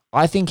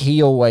 I think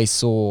he always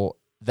saw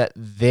that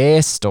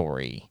their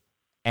story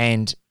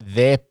and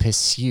their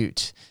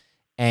pursuit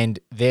and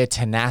their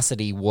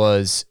tenacity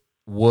was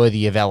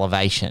worthy of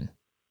elevation.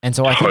 And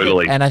so I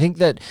think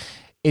that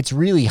it's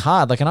really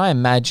hard. Like, and I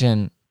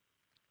imagine,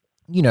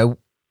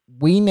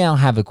 we now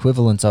have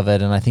equivalents of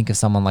it, and I think of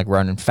someone like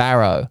Ronan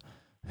Farrow,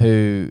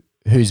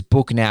 whose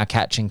book now,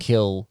 Catch and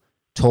Kill,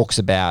 talks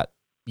about,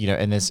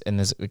 and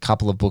there's a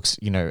couple of books,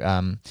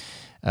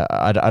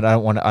 I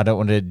don't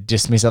want to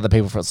dismiss other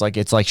people for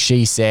it's like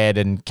She Said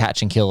and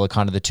Catch and Kill are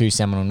kind of the two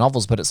seminal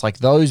novels, but it's like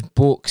those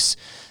books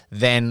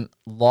then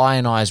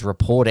lionize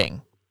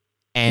reporting.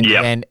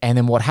 And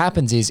then what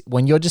happens is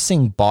when you're just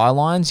seeing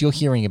bylines, you're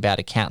hearing about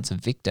accounts of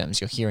victims,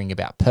 you're hearing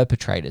about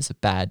perpetrators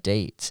of bad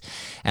deeds.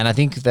 And I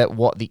think that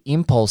what the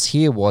impulse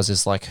here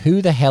is like,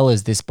 who the hell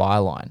is this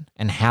byline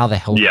and how the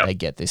hell did they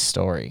get this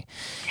story?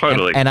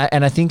 Totally. And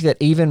I think that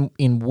even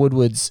in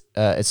Woodward's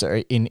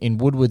in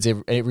Woodward's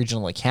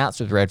original accounts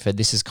with Redford,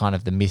 this is kind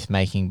of the myth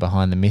making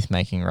behind the myth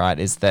making, right?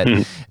 Is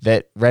that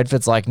that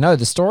Redford's like, no,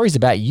 the story's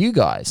about you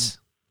guys.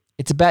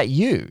 It's about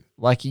you.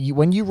 Like,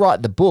 when you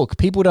write the book,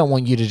 people don't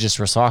want you to just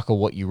recycle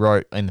what you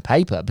wrote in the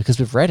paper because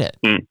we've read it.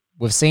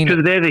 We've seen it.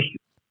 Because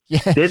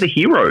they're the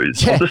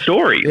heroes of the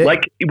story. Yeah.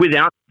 Like,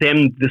 without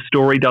them, the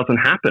story doesn't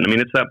happen. I mean,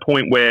 it's that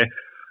point where,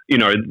 in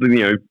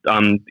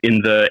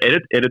the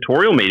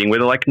editorial meeting where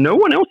they're like, no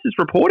one else is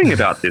reporting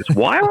about this.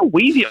 Why are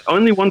we the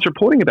only ones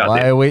reporting about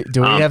this?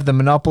 Do we have the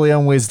monopoly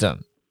on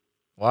wisdom?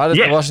 Why does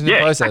the Washington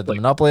Post have the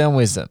monopoly on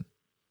wisdom?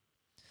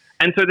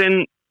 And so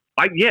then,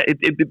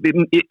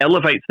 it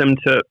elevates them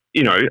to,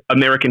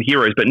 American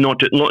heroes, but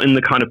not in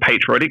the kind of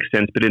patriotic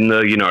sense, but in the,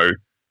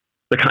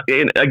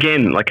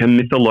 again, like a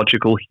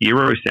mythological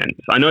hero sense.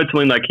 I know it's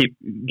something that I keep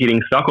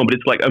getting stuck on, but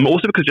it's like, I'm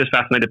also because just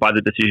fascinated by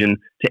the decision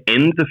to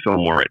end the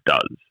film where it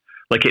does.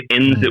 Like, it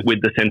ends it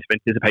with the sense of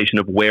anticipation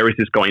of where is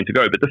this going to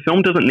go. But the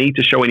film doesn't need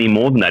to show any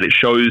more than that. It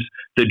shows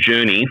the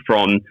journey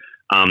from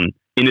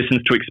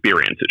innocence to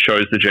experience. It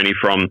shows the journey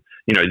from,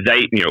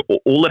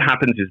 all that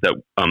happens is that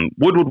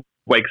Woodward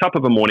wakes up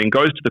of a morning,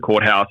 goes to the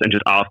courthouse, and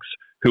just asks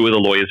who are the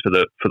lawyers for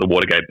the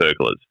Watergate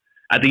burglars.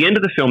 At the end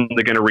of the film,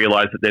 they're going to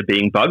realize that they're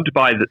being bugged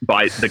by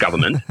the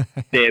government.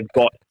 They've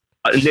got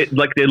another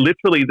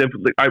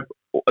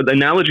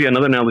analogy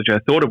I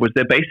thought of was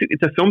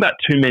it's a film about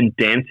two men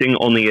dancing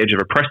on the edge of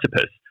a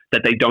precipice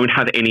that they don't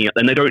have any,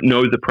 and they don't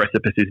know the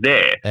precipice is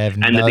there. They have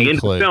and at the end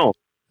of the film,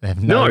 they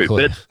have no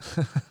clue.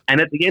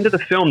 And at the end of the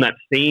film, that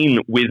scene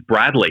with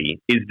Bradley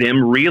is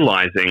them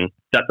realizing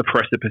that the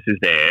precipice is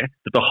there,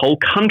 that the whole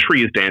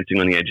country is dancing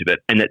on the edge of it,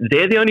 and that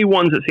they're the only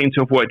ones that seem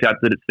to have worked out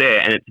that it's there,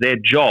 and it's their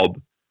job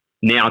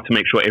now to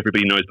make sure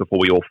everybody knows before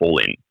we all fall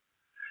in.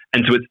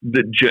 And so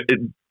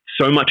it's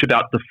so much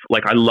about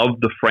I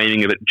love the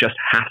framing of it. Just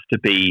has to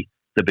be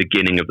the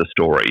beginning of the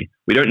story.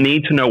 We don't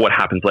need to know what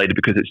happens later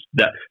because it's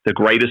the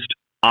greatest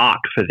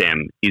arc for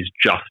them is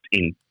just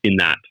in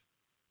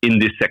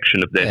this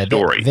section of their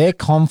story. Their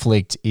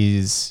conflict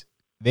is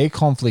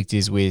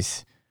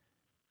with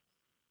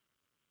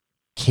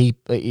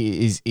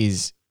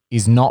is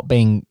not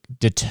being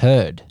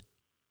deterred.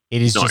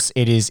 It is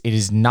it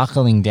is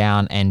knuckling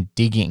down and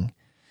digging.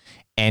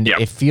 And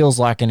it feels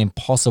like an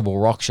impossible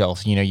rock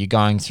shelf. You're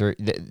going through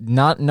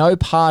no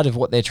part of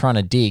what they're trying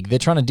to dig. They're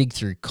trying to dig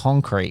through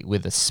concrete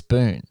with a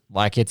spoon.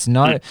 Like it's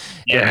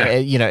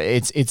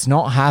it's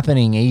not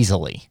happening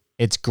easily.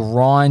 It's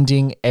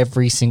grinding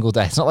every single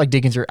day. It's not like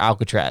digging through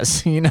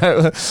Alcatraz,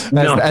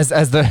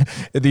 as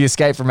the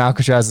escape from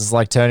Alcatraz is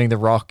like turning the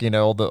rock,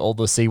 all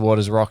the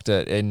seawater's rocked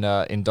it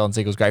in Don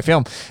Siegel's great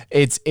film.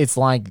 It's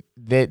like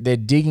they're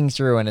digging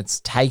through and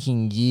it's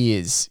taking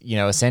years,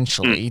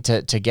 essentially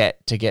to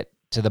get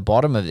to the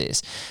bottom of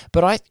this.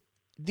 But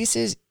this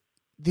is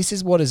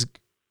what is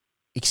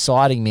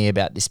exciting me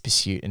about this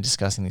pursuit and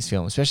discussing this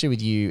film, especially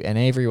with you and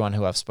everyone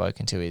who I've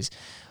spoken to, is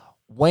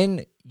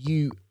when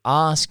you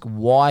ask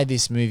why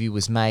this movie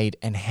was made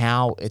and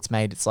how it's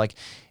made, it's like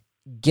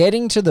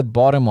getting to the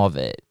bottom of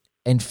it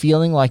and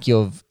feeling like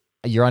you're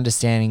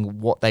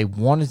understanding what they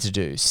wanted to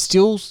do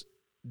still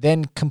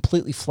then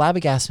completely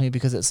flabbergasts me,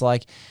 because it's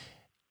like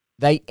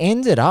they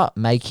ended up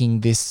making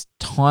this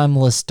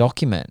timeless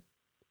document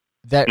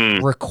that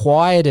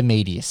required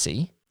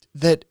immediacy,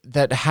 that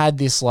had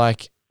this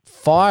like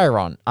fire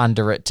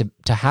under it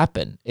to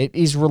happen. It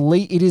is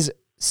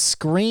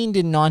screened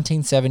in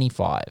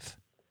 1975.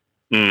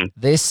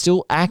 They're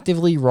still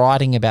actively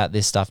writing about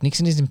this stuff.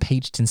 Nixon is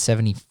impeached in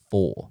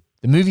 74.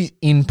 The movie's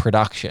in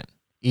production,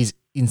 is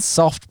in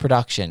soft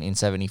production in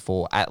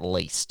 74 at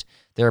least.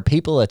 There are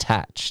people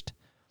attached.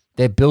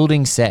 They're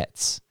building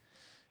sets.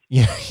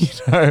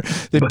 They're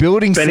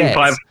building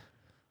sets.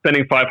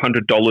 Spending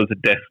 $500 a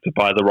desk to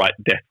buy the right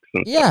desks.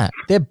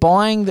 They're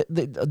buying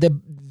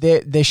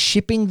they're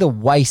shipping the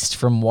waste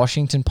from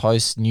Washington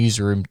Post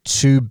newsroom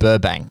to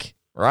Burbank,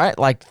 right?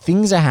 Like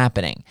things are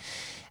happening.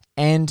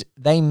 And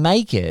they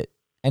make it,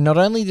 and not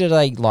only do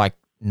they like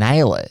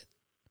nail it,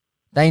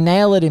 they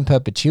nail it in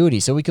perpetuity.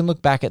 So we can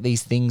look back at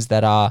these things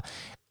that are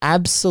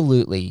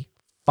absolutely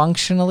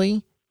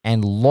functionally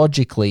and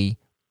logically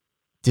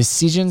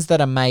decisions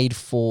that are made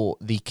for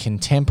the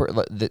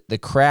the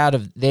crowd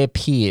of their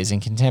peers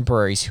and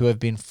contemporaries who have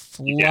been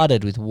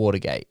flooded with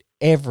Watergate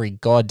every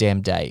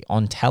goddamn day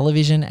on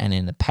television and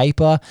in the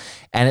paper.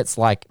 And it's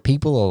like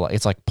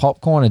it's like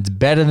popcorn. It's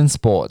better than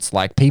sports.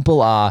 Like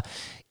people are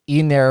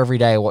in there every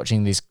day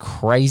watching this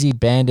crazy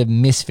band of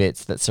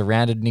misfits that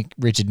surrounded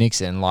Richard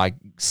Nixon, like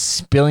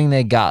spilling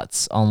their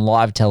guts on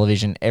live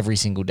television every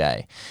single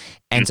day.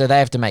 And so they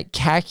have to make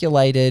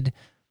calculated,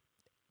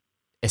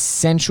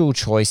 essential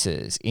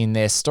choices in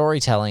their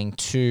storytelling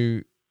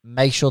to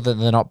make sure that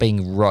they're not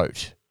being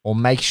rote, or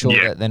make sure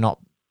that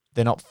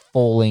they're not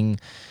falling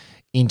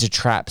into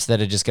traps that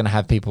are just going to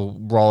have people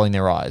rolling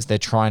their eyes. They're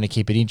trying to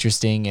keep it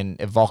interesting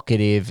and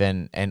evocative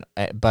and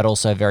but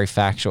also very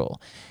factual.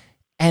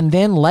 And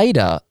then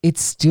later, it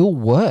still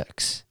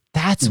works.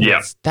 That's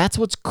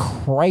what's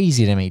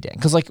crazy to me, Dan.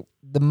 Because like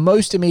the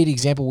most immediate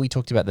example, we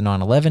talked about the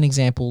 9/11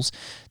 examples.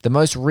 The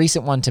most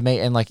recent one to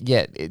me, and like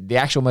the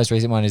actual most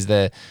recent one is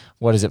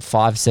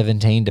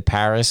 5:17 to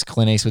Paris,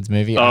 Clint Eastwood's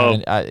movie.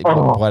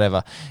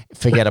 Whatever,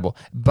 forgettable.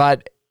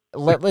 But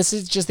let's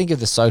just think of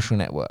The Social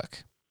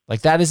Network.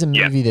 Like that is a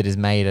movie that is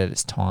made at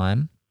its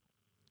time.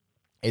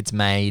 It's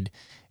made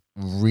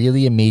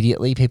really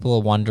immediately. People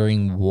are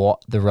wondering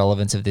what the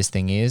relevance of this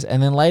thing is.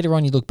 And then later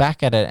on you look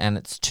back at it and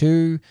it's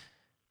two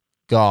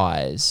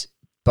guys,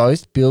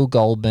 both Bill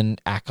Goldman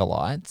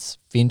acolytes,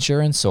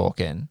 Fincher and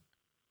Sorkin,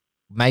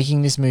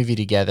 making this movie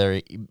together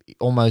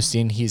almost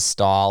in his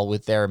style,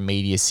 with their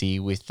immediacy,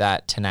 with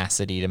that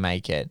tenacity to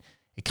make it.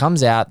 It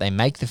comes out, they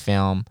make the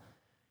film,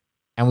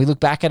 and we look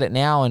back at it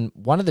now, and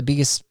one of the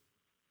biggest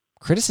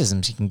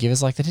criticisms you can give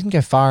is like they didn't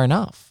go far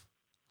enough.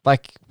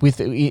 Like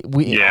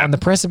on the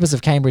precipice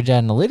of Cambridge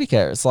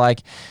Analytica, it's like,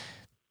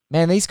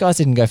 man, these guys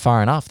didn't go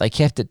far enough. They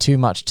kept it too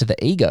much to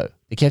the ego.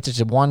 They kept it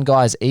to one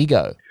guy's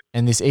ego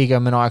and this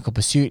egomaniacal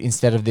pursuit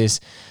instead of this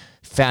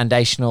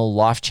foundational,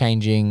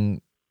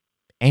 life-changing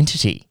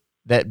entity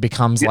that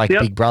becomes like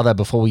Big Brother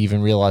before we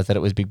even realize that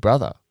it was Big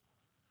Brother.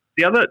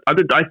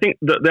 I think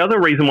the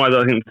other reason why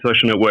I think the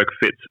Social Network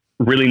fits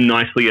really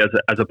nicely as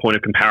a point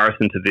of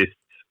comparison to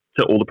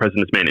All the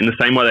President's Men, in the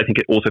same way I think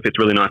it also fits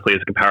really nicely as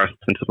a comparison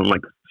to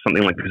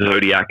something like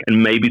Zodiac,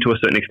 and maybe to a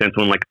certain extent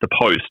something like The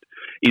Post,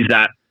 is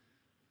that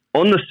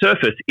on the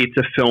surface it's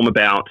a film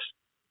about,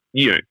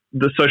 the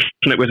Social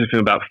Network is a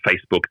film about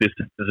Facebook. This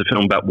is a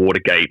film about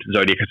Watergate.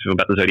 Zodiac is a film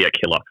about the Zodiac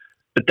Killer.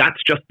 But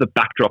that's just the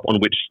backdrop on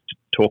which to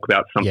talk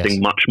about something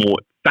much more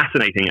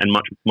fascinating and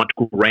much, much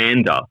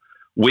grander,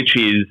 which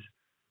is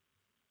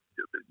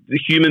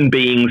human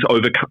beings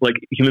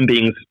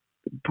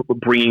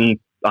bringing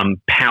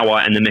power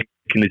and the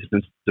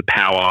mechanisms of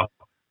power,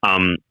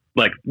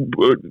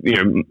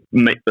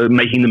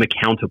 making them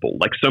accountable.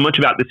 Like, so much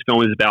about this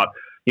film is about,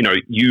 in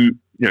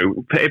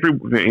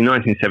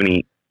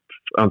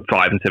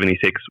 1975 and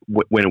 76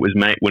 when it was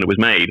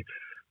made,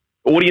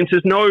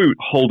 audiences know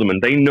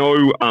Haldeman, they know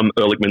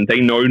Ehrlichman, they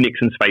know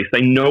Nixon's face,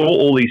 they know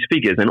all these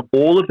figures, and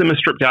all of them are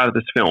stripped out of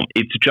this film.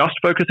 It's just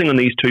focusing on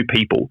these two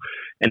people,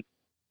 and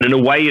in a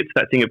way, it's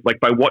that thing of, like,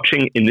 by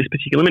watching in this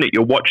particular minute,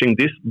 you're watching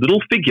this little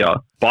figure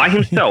by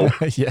himself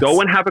go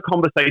and have a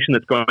conversation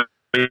that's going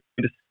to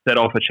set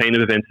off a chain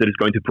of events that is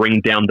going to bring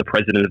down the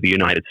President of the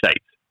United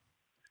States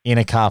in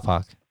a car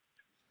park.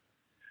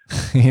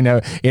 In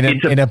a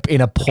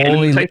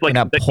poorly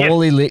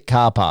lit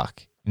car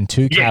park in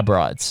two cab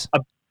rides.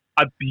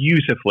 A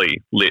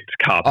beautifully lit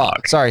car park.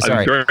 Oh, sorry.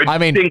 I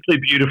mean, distinctly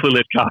beautifully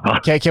lit car park.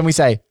 Okay, can we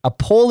say a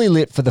poorly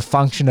lit for the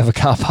function of a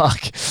car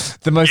park,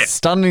 the most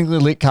stunningly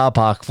lit car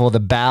park for the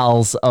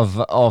bowels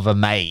of a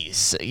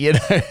maze? You know,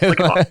 to be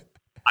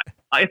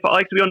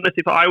honest,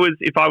 if I was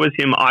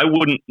him, I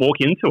wouldn't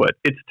walk into it.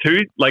 It's too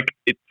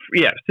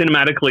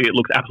cinematically it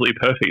looks absolutely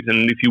perfect.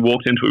 And if you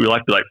walked into it,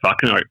 you'd be like, fuck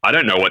no, I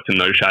don't know what's in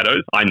those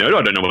shadows. I don't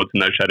know what's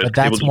in those shadows. But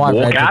that's why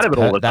walk out of it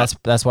all the time.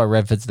 That's why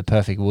Redford's the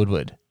perfect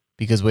Woodward.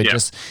 Because we're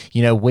just,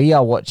 we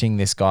are watching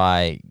this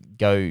guy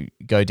go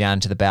down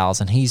to the bowels,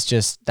 and he's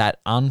just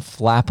that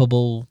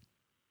unflappable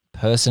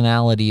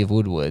personality of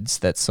Woodward's,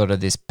 that's sort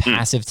of this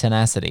passive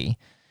tenacity,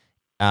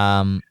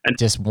 and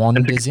just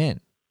wanders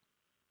in.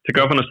 To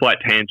go off on a slight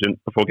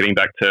tangent before getting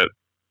back to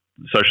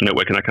Social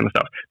Network and that kind of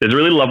stuff, there's a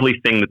really lovely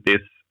thing that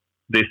this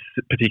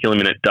particular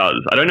minute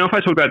does. I don't know if I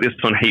talked about this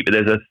on Heat, but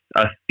there's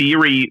a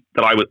theory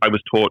that I was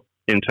taught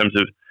in terms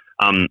of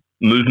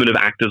movement of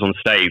actors on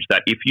stage,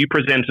 that if you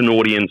present an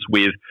audience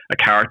with a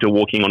character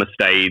walking on a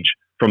stage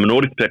from an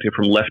audience perspective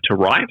from left to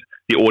right,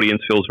 the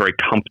audience feels very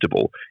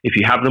comfortable. If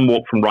you have them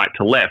walk from right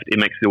to left, it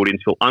makes the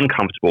audience feel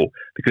uncomfortable,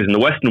 because in the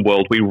Western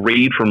world, we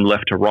read from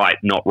left to right,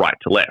 not right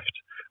to left.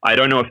 I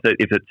don't know if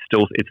it's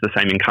the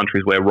same in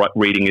countries where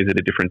reading is in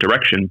a different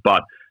direction,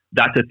 but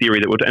that's a theory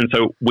that would. And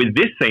so with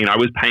this scene, I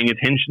was paying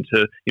attention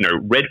to,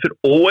 Redford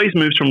always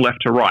moves from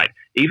left to right,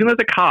 even though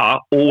the car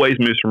always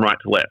moves from right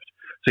to left.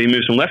 So he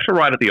moves from left to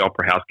right at the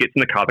Opera House, gets in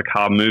the car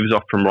moves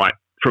off from right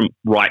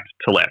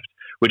to left,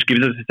 which gives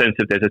us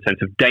there's a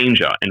sense of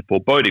danger and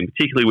foreboding,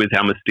 particularly with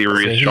how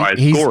mysterious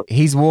Shire's score.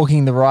 He's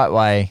walking the right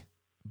way,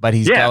 but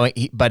he's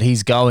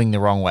going the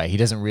wrong way. He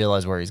doesn't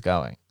realize where he's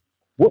going.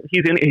 Well,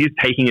 he's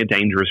taking a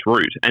dangerous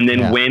route, and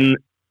then when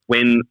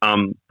in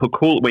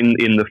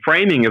the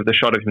framing of the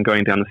shot of him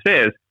going down the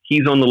stairs,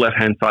 he's on the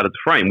left-hand side of the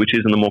frame, which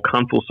is on the more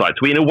comfortable side.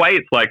 So in a way,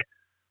 it's like,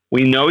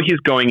 we know he's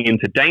going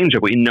into danger,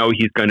 but we know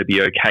he's going to be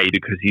okay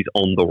because he's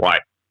on the right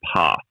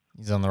path.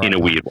 He's on the right in a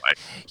path. Weird way.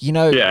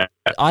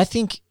 I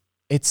think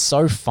it's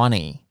so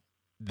funny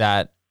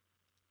that,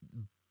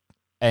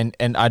 and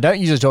I don't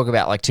usually talk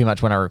about like too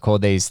much when I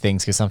record these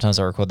things, because sometimes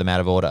I record them out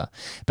of order.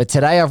 But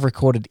today I've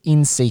recorded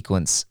in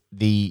sequence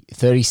the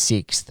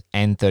 36th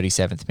and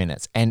 37th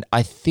minutes, and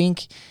I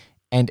think,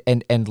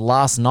 and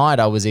last night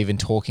I was even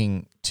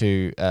talking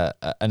to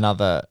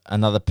another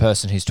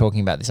person who's talking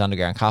about this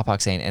underground car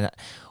park scene, and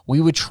we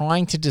were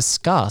trying to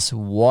discuss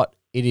what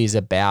it is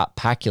about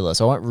Pakula.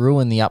 So I won't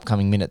ruin the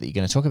upcoming minute that you're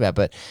going to talk about,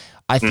 but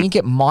I think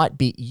it might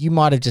be, you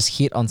might have just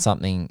hit on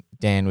something,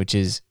 Dan, which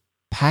is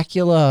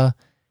Pakula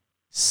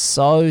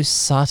so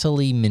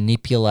subtly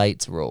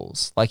manipulates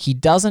rules. Like,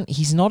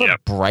 he's not a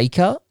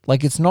breaker.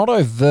 Like, it's not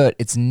overt.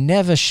 It's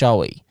never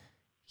showy.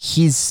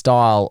 His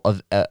style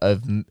of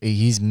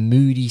his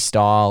moody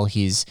style,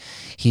 his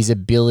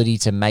ability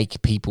to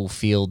make people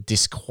feel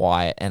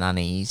disquiet and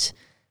unease.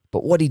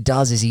 But what he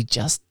does is he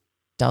just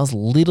does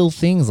little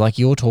things like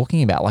you're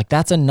talking about. Like,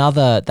 that's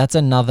another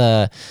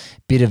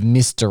bit of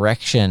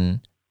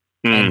misdirection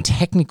and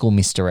technical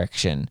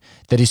misdirection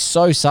that is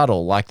so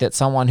subtle. Like, that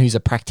someone who's a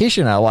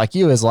practitioner like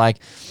you is like,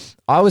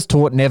 I was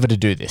taught never to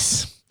do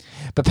this,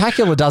 but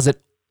Pakula does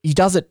it. He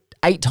does it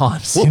 8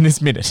 times in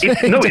this minute.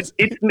 It's not even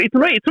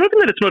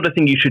that it's not a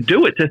thing you should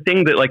do. It's a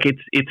thing that, like,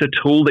 it's a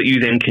tool that you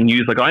then can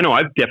use. Like, I know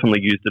I've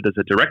definitely used it as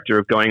a director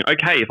of going,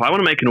 okay, if I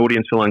want to make an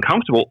audience feel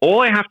uncomfortable, all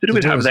I have to do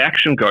is have the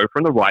action go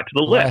from the right to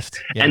the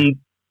left. Yeah. And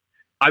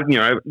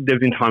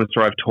there've been times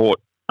where I've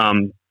taught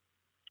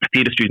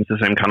theatre students the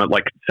same, kind of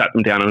like sat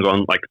them down and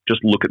gone, like,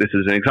 just look at this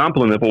as an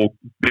example, and they've all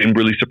been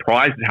really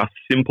surprised at how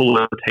simple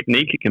a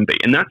technique it can be.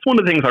 And that's one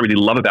of the things I really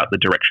love about the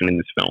direction in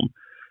this film,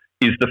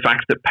 is the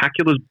fact that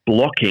Pakula's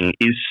blocking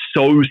is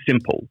so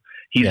simple.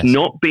 He's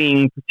not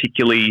being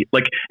particularly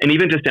like, and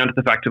even just down to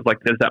the fact of like,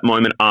 there's that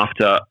moment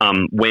after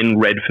when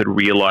Woodward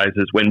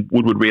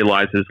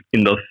realizes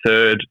in the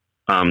third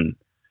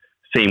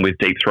scene with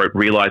Deep Throat,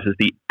 realizes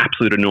the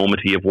absolute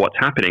enormity of what's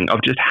happening, of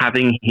just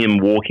having him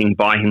walking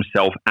by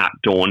himself at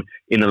dawn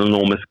in an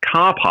enormous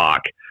car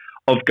park,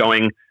 of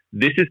going,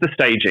 this is the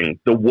staging.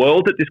 The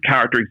world that this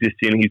character exists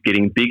in, he's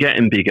getting bigger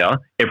and bigger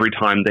every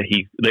time that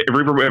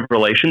every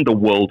revelation, the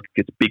world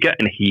gets bigger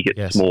and he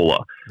gets smaller.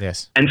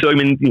 Yes. And so, I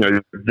mean, you know,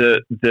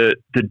 the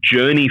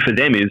journey for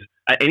them is,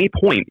 at any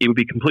point, it would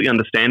be completely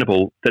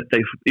understandable that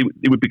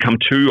it would become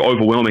too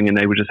overwhelming and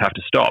they would just have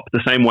to stop.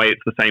 The same way,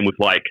 it's the same with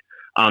like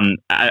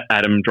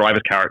Adam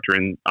Driver's character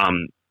in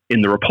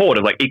The Report,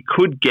 of like, it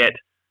could get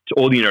to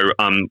all, you know,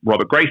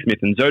 Robert Graysmith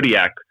and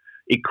Zodiac.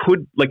 It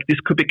could, like, this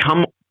could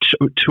become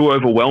too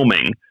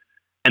overwhelming.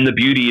 And the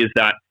beauty is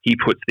that he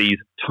puts these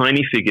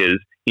tiny figures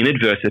in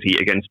adversity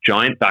against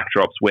giant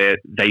backdrops where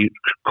they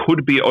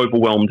could be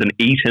overwhelmed and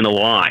eaten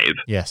alive.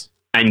 Yes.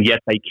 And yet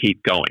they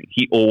keep going.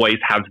 He always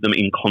has them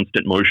in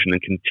constant motion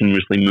and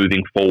continuously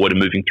moving forward and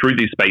moving through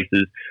these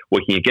spaces,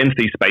 working against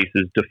these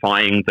spaces,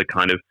 defying the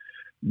kind of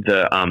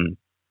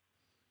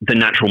the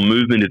natural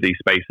movement of these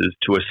spaces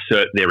to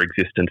assert their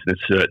existence and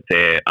assert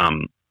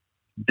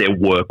their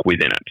work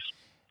within it.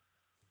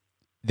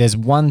 There's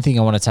one thing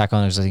I want to tack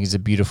on, which I think is a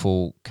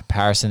beautiful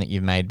comparison that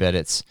you've made, but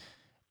it's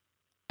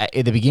at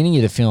the beginning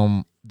of the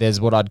film,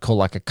 there's what I'd call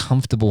like a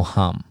comfortable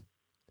hum.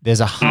 There's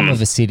a hum of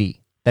a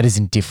city that is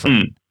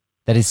indifferent,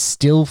 that is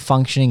still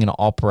functioning and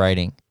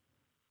operating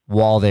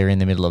while they're in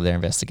the middle of their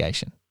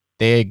investigation.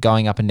 They're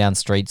going up and down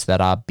streets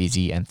that are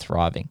busy and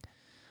thriving.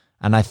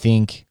 And I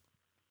think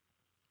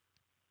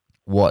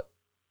what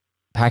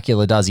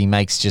Pakula does, he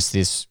makes just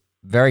this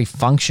very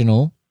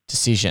functional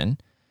decision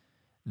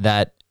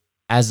that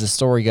as the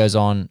story goes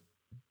on,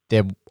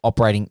 they're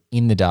operating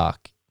in the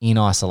dark, in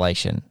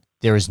isolation.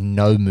 There is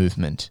no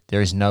movement.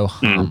 There is no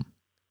hum.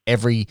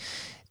 They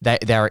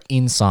are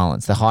in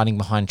silence. They're hiding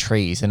behind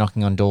trees. They're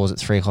knocking on doors at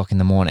 3 o'clock in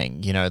the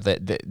morning. You know,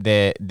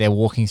 they're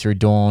walking through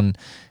dawn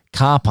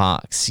car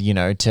parks, you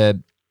know,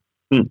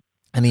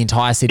 and the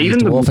entire city is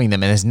dwarfing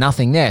them, and there's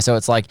nothing there. So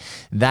it's like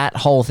that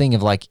whole thing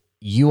of like,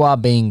 you are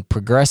being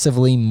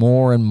progressively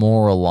more and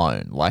more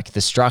alone. Like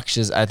the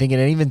structures, I think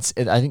that's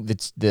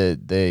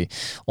the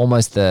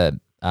almost the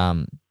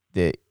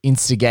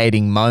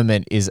instigating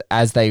moment is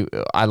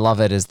I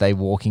love it as they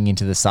walking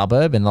into the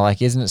suburb, and they're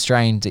like, isn't it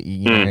strange that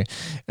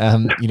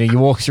you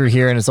walk through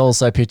here and it's all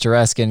so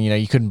picturesque, and you know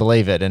you couldn't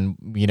believe it, and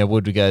you know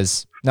Woodward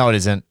goes, no it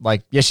isn't,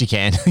 like yes you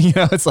can. You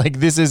know, it's like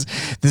this is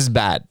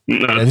bad. You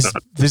know, this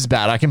is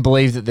bad. I can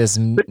believe that there's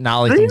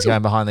gnarly things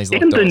going behind these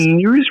locked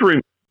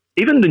doors.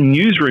 Even the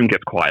newsroom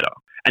gets quieter,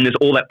 and there's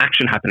all that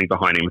action happening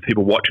behind him with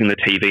people watching the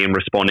TV and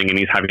responding, and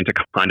he's having to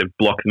kind of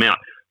block them out.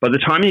 By the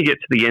time you get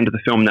to the end of the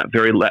film, that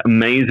very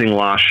amazing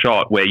last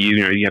shot where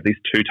you have these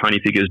two tiny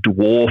figures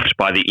dwarfed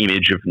by the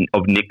image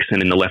of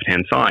Nixon in the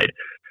left-hand side,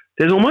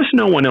 there's almost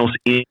no one else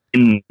in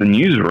the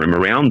newsroom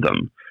around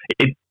them.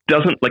 It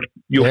doesn't, like,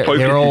 your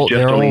focus is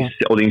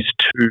just on these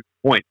 2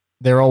 points.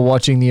 They're all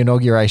watching the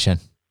inauguration.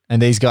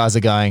 And these guys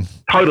are going,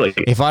 totally.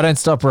 If I don't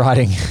stop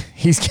writing,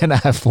 he's going to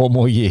have 4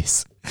 more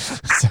years.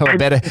 So I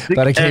better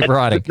keep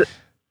writing.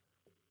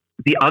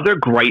 The other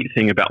great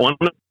thing one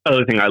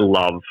other thing I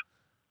love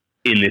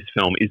in this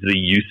film is the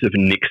use of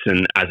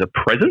Nixon as a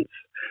presence.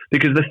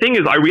 Because the thing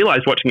is, I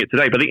realized watching it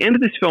today, by the end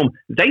of this film,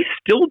 they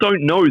still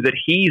don't know that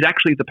he's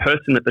actually the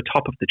person at the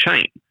top of the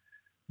chain.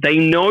 They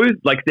know,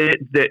 like,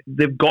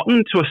 they've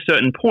gotten to a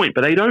certain point,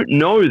 but they don't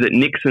know that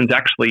Nixon's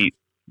actually...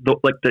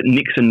 that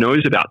Nixon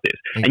knows about this,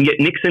 and yet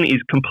Nixon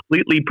is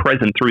completely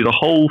present through the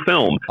whole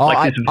film,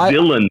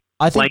 villain.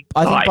 I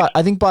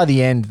think by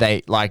the end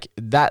they like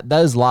that.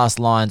 Those last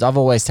lines, I've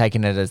always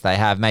taken it as they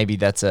have. Maybe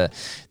that's a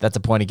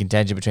point of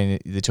contention between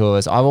the two of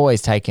us. I've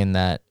always taken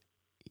that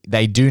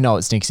they do know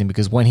it's Nixon,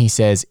 because when he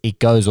says it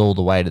goes all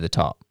the way to the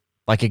top,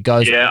 like it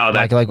goes,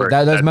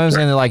 those moments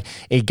when they're like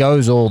it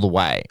goes all the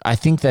way. I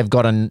think they've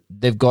got an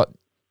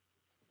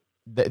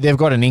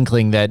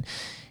inkling that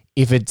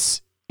if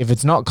it's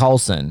not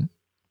Coulson,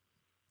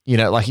 you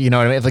know what I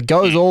mean? If it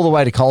goes all the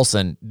way to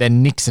Coulson,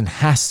 then Nixon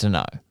has to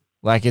know.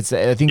 Like I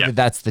think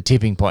that's the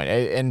tipping point.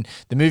 And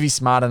the movie's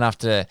smart enough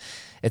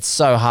it's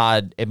so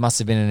hard. It must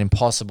have been an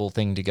impossible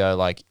thing to go,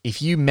 like,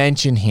 if you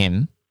mention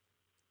him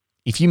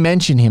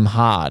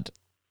hard,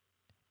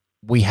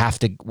 we have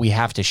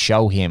to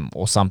show him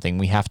or something.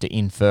 We have to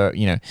infer,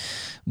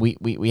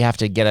 we have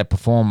to get a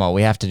performer.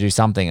 We have to do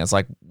something. It's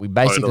like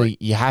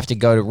you have to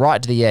go right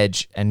to the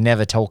edge and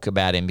never talk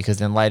about him, because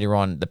then later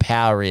on the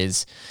power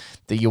is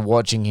that you're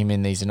watching him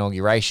in these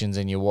inaugurations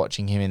and you're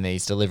watching him in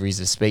these deliveries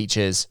of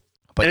speeches,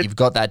 but you've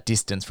got that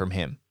distance from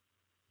him.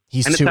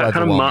 He's too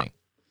overwhelming.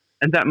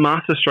 And that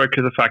masterstroke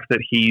is the fact that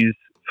he's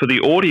for the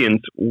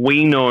audience,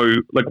 we know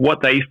like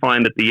what they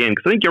find at the end.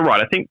 Because I think you're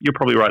right. I think you're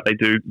probably right. They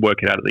do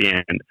work it out at the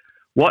end.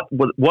 What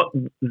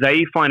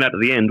they find out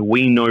at the end,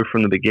 we know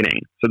from the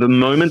beginning. So the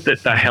moment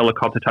that the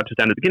helicopter touches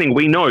down at the beginning,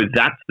 we know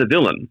that's the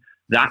villain.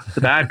 That's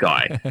the bad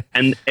guy.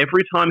 And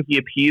every time he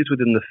appears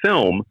within the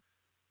film,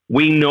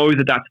 we know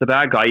that that's the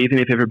bad guy, even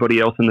if everybody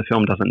else in the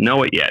film doesn't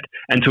know it yet.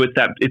 And so it's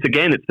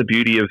the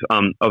beauty of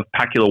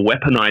Pakula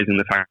weaponizing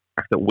the fact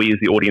that we as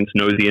the audience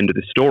know the end of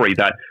the story,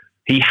 that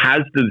he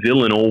has the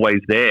villain always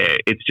there.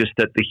 It's just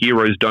that the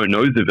heroes don't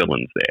know the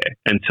villain's there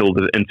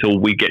until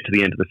we get to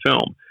the end of the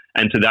film.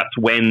 And so that's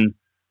when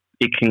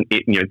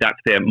that's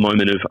their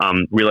moment of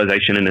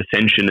realization and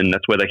ascension, and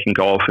that's where they can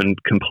go off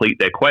and complete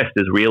their quest,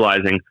 is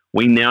realizing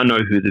we now know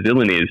who the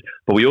villain is,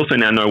 but we also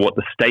now know what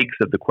the stakes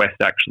of the quest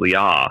actually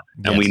are,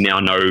 and we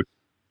now know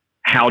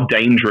how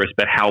dangerous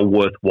but how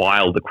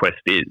worthwhile the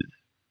quest is.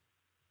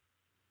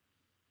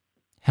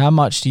 How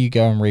much do you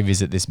go and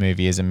revisit this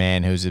movie as a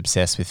man who's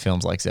obsessed with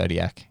films like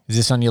Zodiac? Is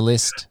this on your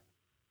list?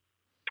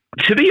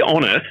 To be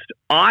honest,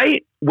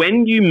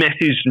 when you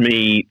messaged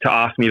me to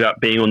ask me about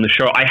being on the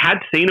show, I had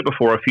seen it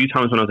before a few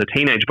times when I was a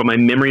teenager, but my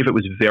memory of it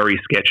was very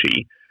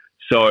sketchy.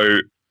 So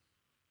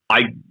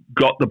I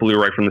got the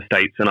Blu-ray from the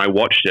States and I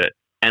watched it.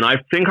 And I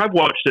think I've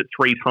watched it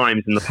 3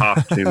 times in the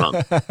past 2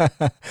 months.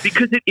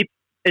 Because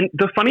and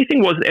the funny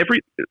thing was,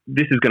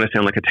 this is going to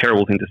sound like a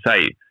terrible thing to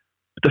say,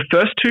 the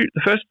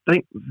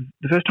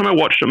first time I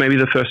watched it, maybe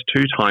the first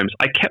 2 times,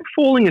 I kept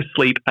falling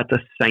asleep at the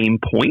same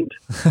point.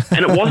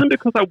 And it wasn't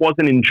because I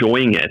wasn't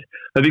enjoying it,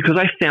 but because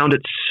I found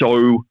it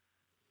so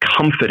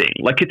comforting.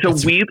 Like it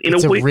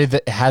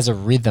has a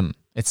rhythm.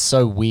 It's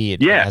so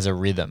weird. Yeah. It has a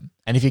rhythm.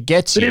 And if it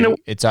gets you,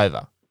 it's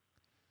over.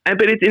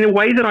 But it's in a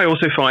way that I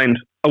also find,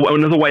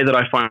 another way that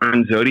I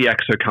find Zodiac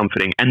so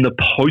comforting, and the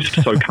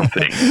post so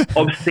comforting,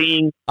 of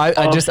seeing.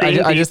 I just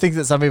think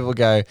that some people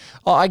go,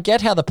 "Oh, I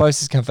get how the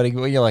post is comforting,"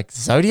 but you're like,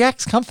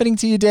 "Zodiac's comforting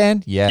to you,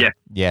 Dan?" Yeah.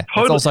 Totally.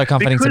 It's also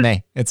comforting to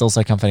me. It's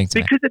also comforting to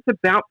me because it's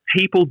about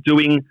people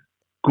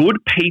good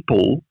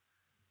people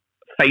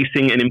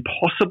facing an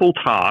impossible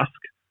task,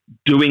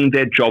 doing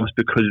their jobs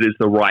because it is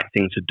the right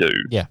thing to do.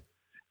 Yeah,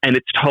 and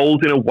it's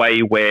told in a way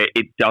where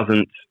it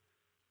doesn't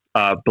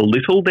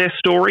belittle their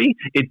story.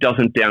 It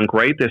doesn't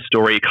downgrade their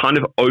story. It kind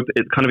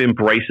of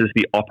embraces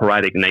the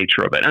operatic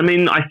nature of it. I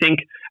mean, I think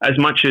as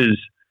much as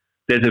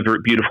there's a very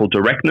beautiful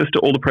directness to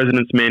All the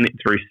President's Men,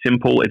 it's very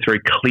simple, it's very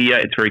clear,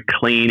 it's very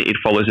clean. It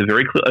follows a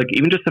very clear, like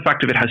even just the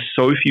fact of it has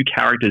so few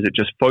characters, it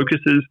just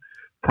focuses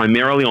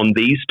primarily on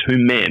these 2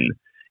 men.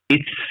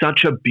 It's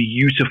such a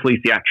beautifully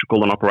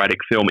theatrical and operatic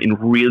film in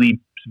really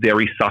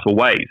very subtle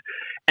ways.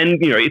 And,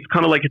 it's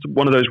kind of like it's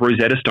one of those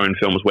Rosetta Stone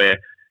films where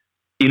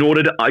in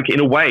order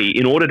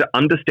to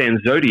understand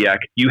Zodiac,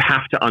 you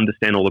have to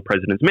understand All the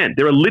President's Men.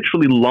 There are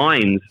literally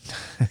lines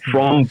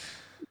from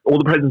All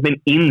the President's Men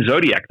in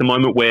Zodiac. The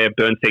moment where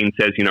Bernstein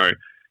says,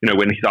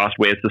 when he's asked,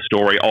 "Where's the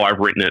story?" "Oh, I've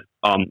written it."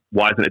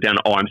 "Why isn't it down?"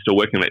 "Oh, I'm still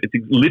working on it."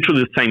 It's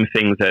literally the same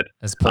things that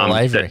Paul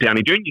Avery. That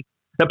Downey Jr.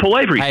 That Paul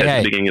Avery says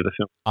at the beginning of the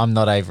film. I'm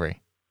not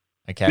Avery.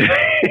 Okay.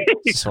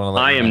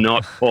 I am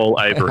not Paul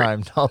Avery.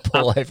 I'm not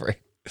Paul Avery.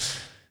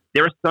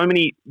 There are so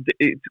many.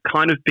 It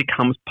kind of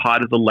becomes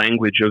part of the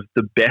language of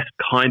the best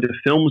kind of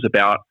films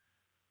about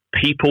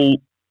people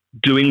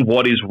doing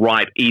what is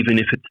right, even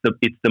if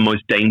it's the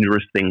most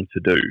dangerous thing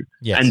to do.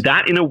 Yes. And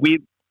that, in a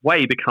weird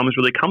way, becomes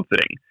really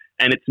comforting.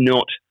 And it's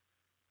not,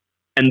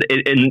 and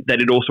that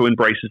it also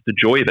embraces the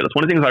joy of it. That's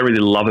one of the things I really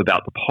love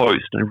about The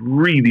Post. I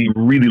really,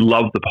 really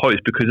love The Post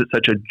because it's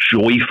such a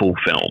joyful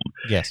film.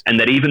 Yes. And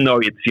that even though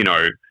it's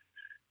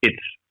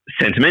it's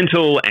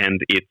sentimental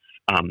and it's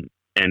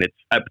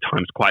at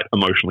times quite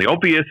emotionally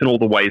obvious in all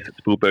the ways that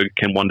Spielberg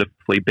can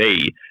wonderfully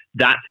be,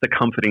 that's the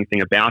comforting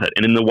thing about it.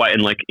 And in the way,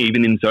 and like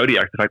even in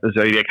Zodiac, the fact that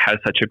Zodiac has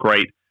such a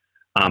great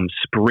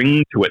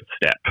spring to its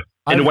step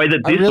in a way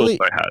that this also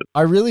has.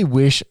 I really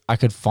wish I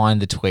could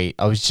find the tweet.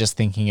 I was just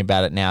thinking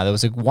about it now. There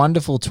was a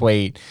wonderful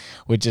tweet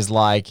which is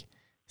like,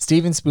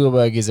 Steven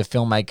Spielberg is a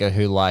filmmaker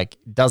who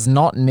does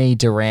not need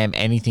to ram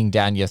anything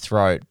down your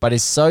throat, but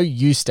is so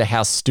used to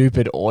how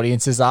stupid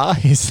audiences are.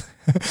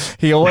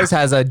 He always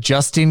has a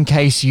 "just in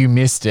case you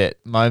missed it"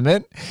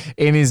 moment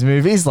in his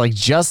movies, like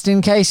just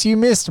in case you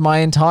missed my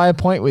entire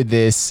point with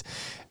this.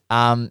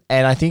 And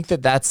I think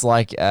that's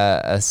like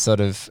a sort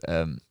of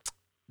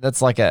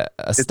that's like a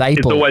staple.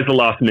 It's always the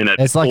last minute.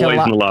 It's like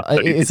always in the last.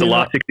 It's the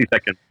last 60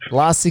 seconds.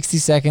 Last 60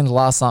 seconds,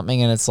 last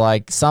something, and it's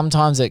like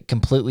sometimes it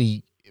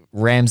completely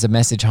rams a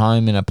message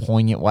home in a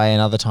poignant way,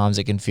 and other times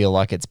it can feel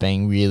like it's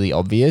being really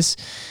obvious.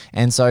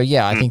 And so,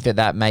 I think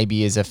that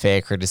maybe is a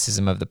fair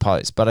criticism of The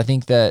Post. But I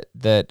think that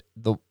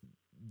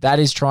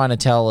is trying to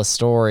tell a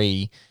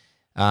story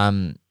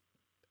about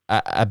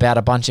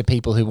a bunch of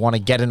people who want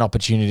to get an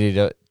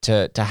opportunity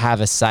to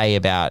have a say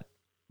about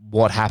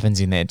what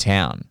happens in their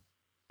town,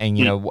 and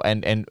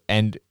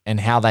and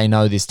how they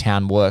know this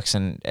town works,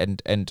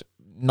 and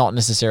not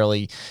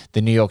necessarily the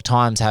New York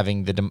Times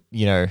having the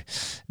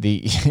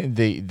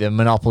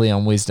monopoly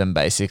on wisdom.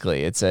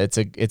 Basically, it's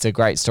a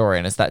great story,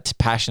 and it's that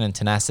passion and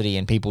tenacity,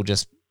 and people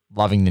just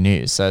loving the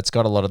news. So it's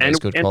got a lot of those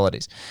good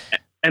qualities.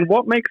 And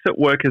what makes it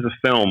work as a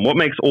film? What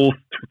makes all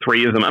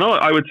three of them? And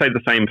I would say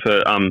the same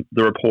for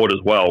The Report as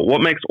well.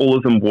 What makes all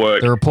of them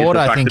work? The Report,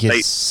 I think,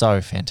 is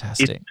so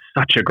fantastic. It's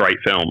such a great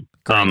film.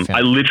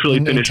 I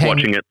literally finished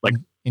watching it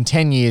in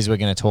 10 years. We're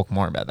going to talk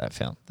more about that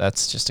film.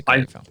 That's just a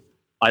great film.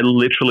 I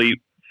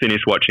literally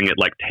finished watching it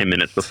 10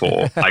 minutes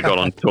before I got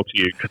on to talk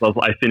to you, because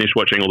I finished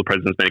watching All the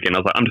President's Men again. I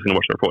was like, I'm just going to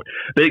watch The Report.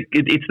 But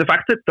it's the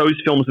fact that those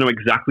films know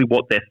exactly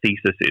what their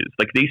thesis is.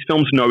 These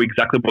films know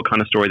exactly what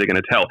kind of story they're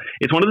going to tell.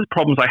 It's one of the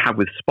problems I have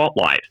with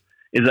Spotlight,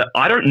 is that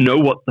I don't know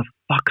what the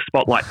fuck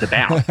Spotlight's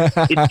about.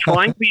 It's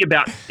trying to be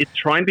about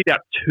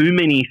too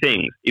many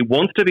things. It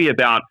wants to be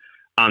about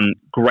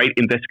great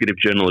investigative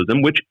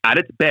journalism, which at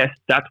its best,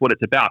 that's what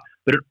it's about.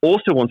 But it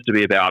also wants to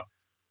be about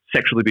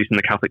sexual abuse in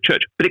the Catholic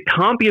Church. But it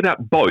can't be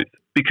about both,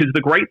 because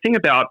the great thing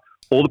about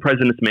All the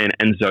President's Men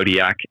and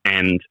Zodiac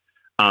and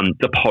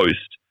The Post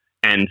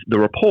and The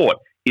Report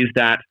is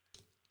that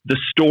the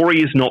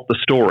story is not the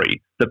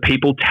story. The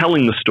people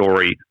telling the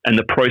story and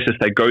the process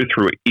they go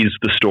through is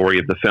the story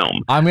of the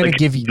film. I'm going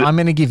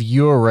to give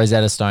you a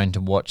Rosetta Stone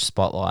to watch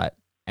Spotlight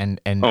and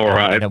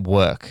it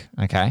work.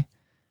 Okay.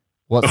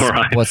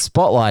 What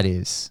Spotlight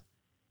is,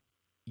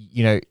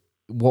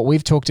 what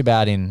we've talked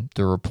about in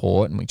The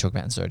Report, and we talk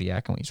about in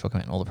Zodiac, and we talk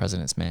about in All the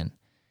President's Men,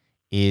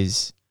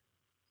 is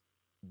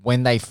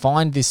when they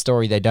find this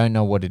story, they don't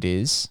know what it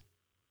is,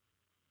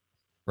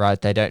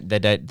 right? At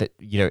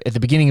the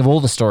beginning of all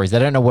the stories, they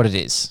don't know what it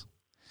is.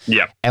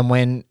 Yeah. And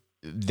when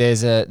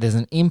there's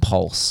an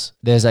impulse,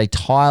 there's a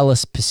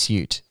tireless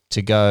pursuit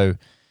to go,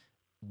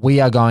 we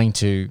are going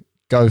to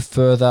go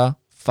further,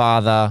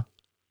 farther,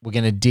 we're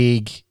going to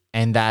dig,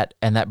 and that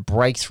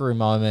breakthrough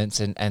moments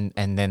and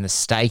then the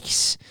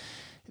stakes,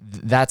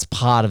 that's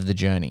part of the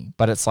journey.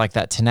 But it's like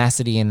that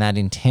tenacity and that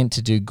intent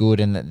to do good,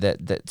 and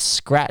that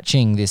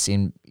scratching this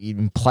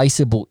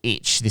implacable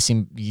itch,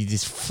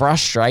 this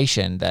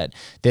frustration that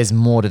there's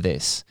more to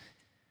this.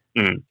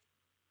 Mm.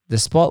 The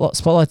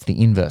Spotlight's the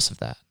inverse of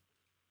that.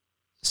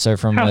 So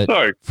from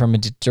a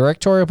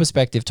directorial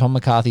perspective, Tom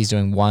McCarthy's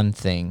doing one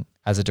thing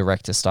as a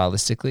director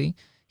stylistically.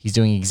 He's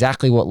doing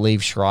exactly what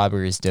Liev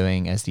Schreiber is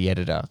doing as the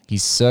editor.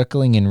 He's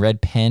circling in red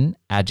pen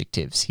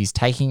adjectives. He's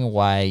taking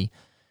away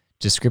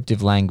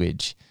descriptive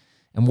language.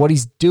 And what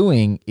he's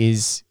doing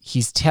is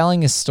he's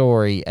telling a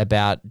story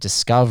about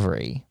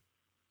discovery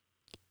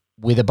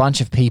with a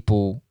bunch of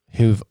people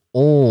who've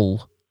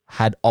all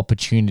had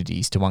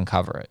opportunities to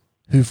uncover it,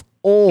 who've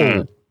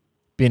all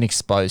been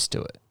exposed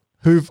to it,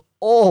 who've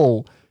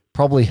all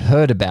probably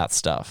heard about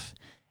stuff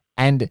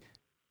and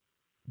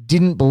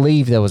didn't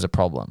believe there was a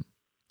problem.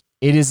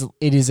 It is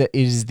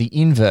the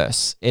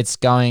inverse. It's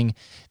going,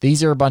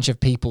 these are a bunch of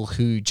people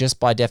who, just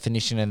by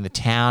definition in the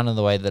town and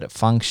the way that it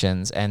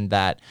functions, and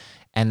that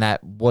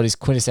what is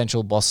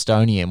quintessential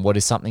Bostonian, what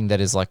is something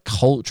that is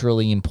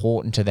culturally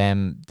important to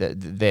them,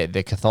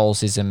 their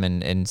Catholicism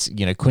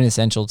and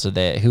quintessential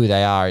to who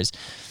they are, is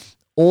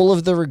all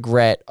of the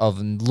regret of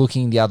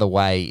looking the other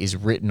way is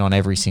written on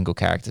every single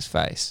character's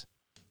face.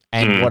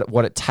 And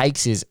what it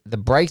takes is, the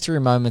breakthrough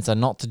moments are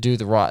not to do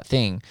the right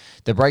thing.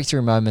 The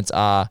breakthrough moments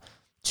are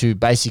to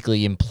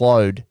basically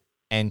implode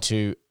and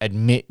to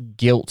admit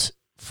guilt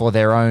for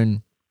their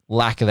own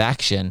lack of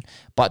action,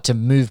 but to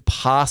move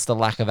past the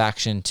lack of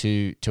action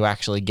to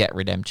actually get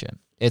redemption.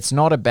 It's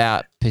not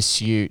about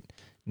pursuit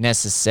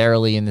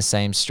necessarily in the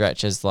same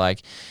stretch as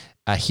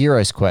a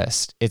hero's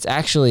quest. It's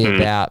actually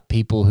about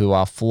people who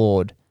are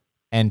flawed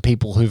and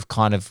people who've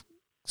kind of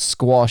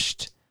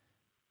squashed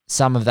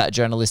some of that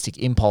journalistic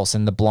impulse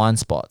and the blind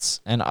spots.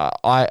 And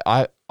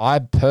I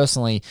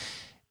personally,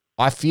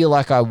 I feel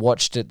like I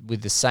watched it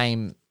with the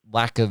same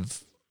lack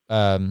of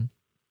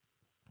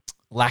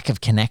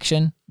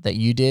connection that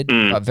you did.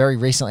 But very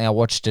recently I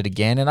watched it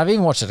again, and I've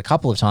even watched it a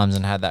couple of times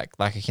and had that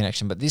lack of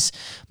connection. But this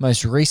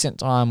most recent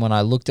time, when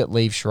I looked at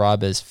Liev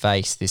Schreiber's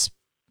face,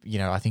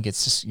 I think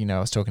it's just, I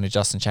was talking to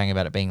Justin Chang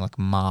about it being like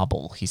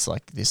marble. He's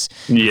like this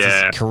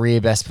career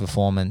best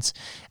performance.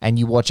 And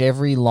you watch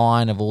every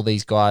line of all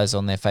these guys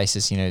on their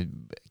faces,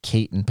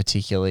 Keaton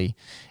particularly,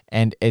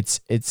 and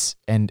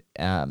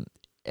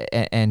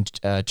and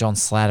John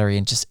Slattery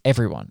and just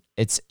everyone.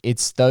 It's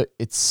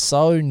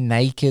so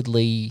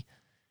nakedly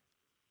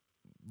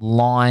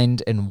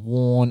lined and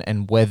worn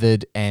and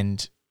weathered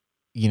and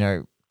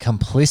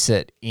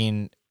complicit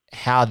in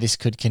how this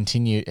could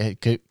continue.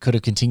 It could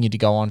have continued to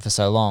go on for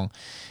so long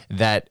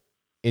that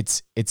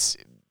it's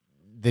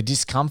the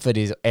discomfort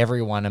is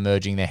everyone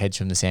emerging their heads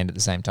from the sand at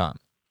the same time.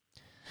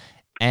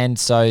 And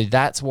so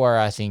that's where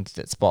I think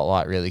that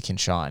Spotlight really can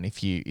shine.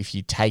 If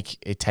you take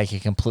a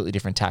completely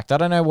different tact. I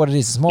don't know what it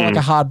is. It's more like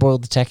a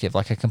hard-boiled detective,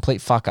 like a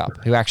complete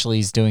fuck-up who actually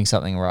is doing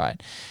something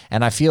right.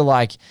 And I feel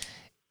like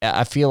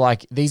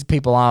these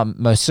people are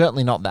most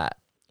certainly not that.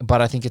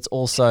 But I think it's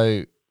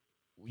also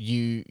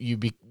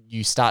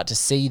you start to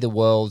see the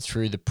world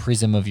through the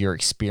prism of your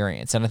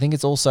experience. And I think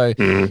it's also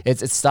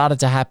it's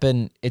started to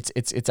happen.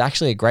 It's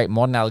actually a great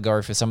modern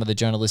allegory for some of the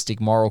journalistic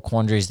moral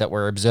quandaries that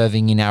we're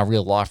observing in our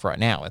real life right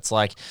now. It's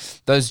like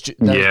those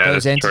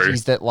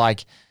entities that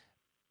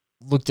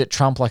looked at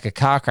Trump like a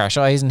car crash.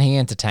 Oh, isn't he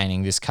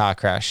entertaining, this car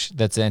crash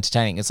that's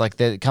entertaining? It's like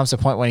there comes to a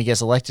point when he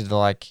gets elected, they're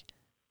like,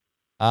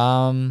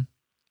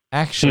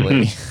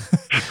 actually,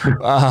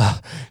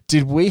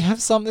 did we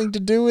have something to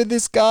do with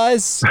this,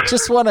 guys?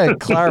 Just want to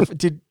clarify.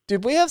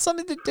 Did we have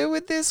something to do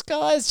with this,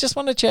 guys? Just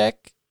want to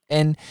check.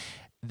 And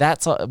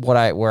that's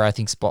where I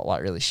think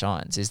Spotlight really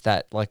shines, is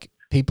that like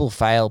people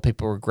fail,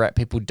 people regret,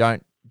 people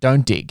don't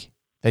dig.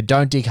 They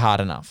don't dig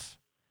hard enough.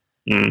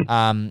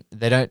 They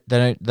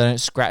don't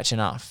scratch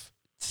enough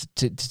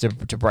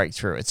to break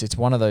through. It's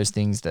one of those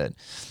things that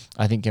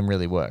I think can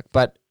really work.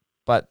 But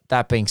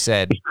that being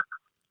said,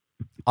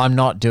 I'm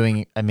not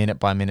doing a minute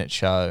by minute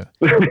show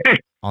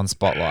on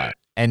Spotlight,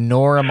 and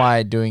nor am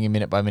I doing a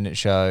minute by minute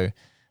show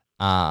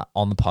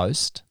on the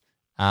Post.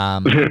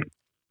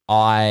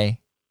 I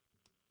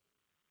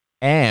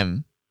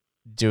am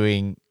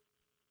doing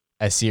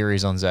a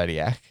series on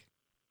Zodiac.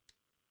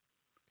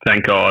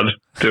 Thank God,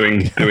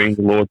 doing the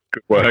Lord's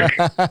good work.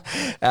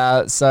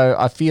 So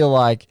I feel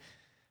like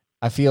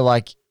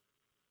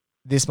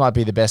this might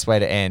be the best way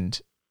to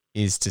end,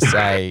 is to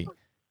say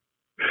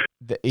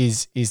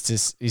is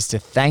to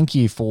thank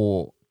you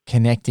for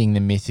connecting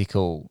the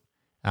mythical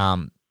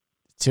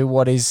to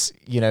what is,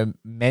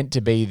 meant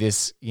to be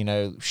this,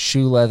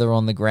 shoe leather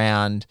on the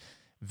ground,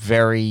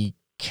 very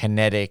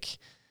kinetic,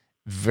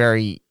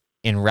 very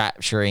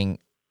enrapturing,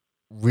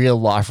 real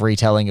life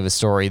retelling of a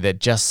story that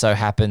just so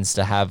happens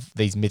to have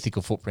these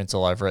mythical footprints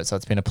all over it. So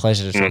it's been a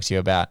pleasure to talk to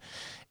you about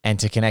and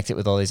to connect it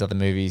with all these other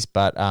movies.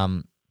 But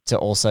to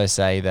also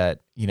say that,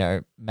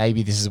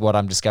 maybe this is what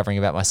I'm discovering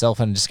about myself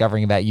and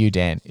discovering about you,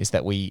 Dan, is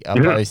that we are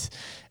both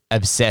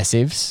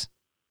obsessives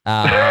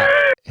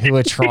who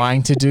are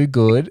trying to do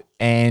good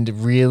and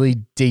really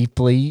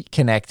deeply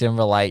connect and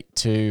relate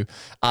to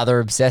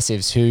other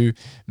obsessives who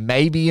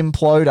maybe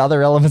implode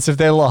other elements of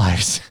their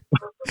lives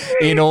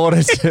in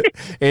order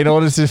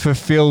to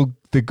fulfill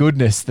the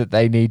goodness that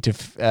they need to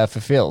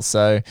fulfill.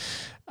 So,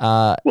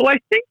 well, I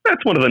think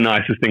that's one of the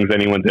nicest things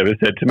anyone's ever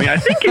said to me. I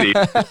think it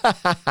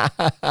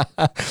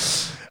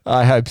is.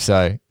 I hope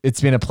so.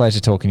 It's been a pleasure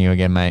talking to you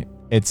again, mate.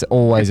 It's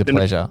always a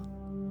pleasure.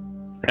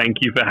 Thank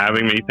you for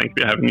having me. Thanks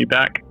for having me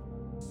back.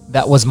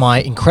 That was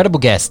my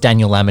incredible guest,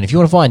 Daniel Lammin. If you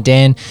want to find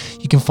Dan,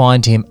 you can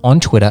find him on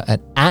Twitter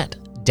at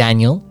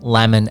Daniel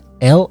Lammin,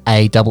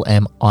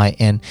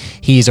 Lammin.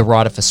 He is a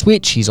writer for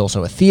Switch. He's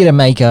also a theatre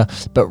maker,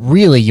 but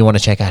really you want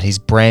to check out his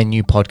brand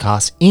new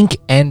podcast, Ink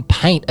and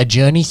Paint, a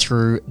journey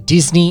through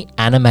Disney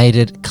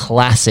animated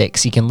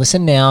classics. You can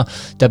listen now,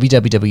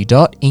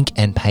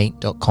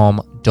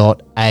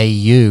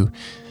 www.inkandpaint.com.au.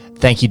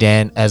 Thank you,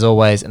 Dan. As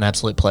always, an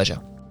absolute pleasure.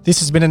 This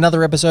has been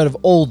another episode of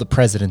All the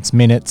President's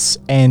Minutes,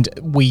 and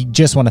we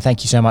just want to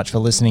thank you so much for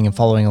listening and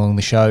following along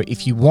the show.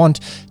 If you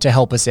want to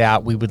help us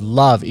out, we would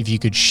love if you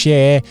could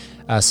share,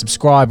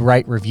 subscribe,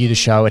 rate, review the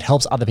show. It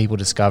helps other people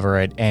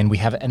discover it, and we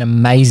have an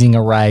amazing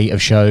array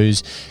of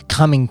shows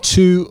coming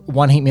to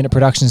One Heat Minute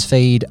Productions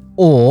feed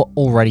or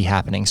already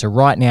happening. So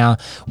right now,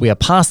 we are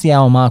past the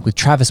hour mark with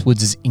Travis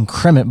Woods'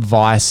 Increment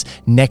Vice.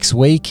 Next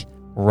week,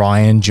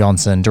 Rian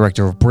Johnson,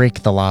 director of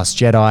Brick, The Last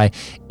Jedi.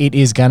 It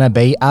is going to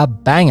be a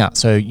banger.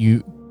 So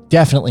you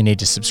definitely need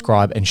to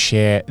subscribe and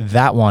share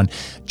that one.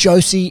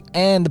 Josie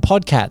and the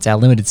Podcats, our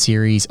limited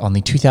series on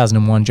the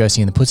 2001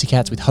 Josie and the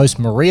Pussycats with host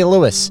Maria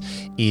Lewis,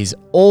 is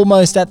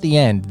almost at the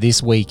end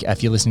this week.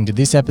 If you're listening to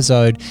this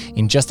episode,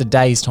 in just a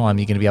day's time,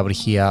 you're going to be able to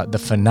hear the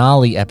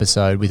finale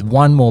episode with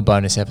one more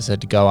bonus episode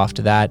to go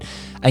after that.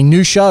 A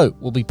new show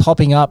will be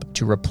popping up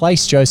to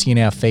replace Josie in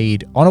our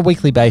feed on a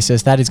weekly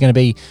basis. That is going to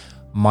be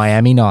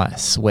Miami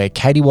Nice, where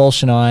Katie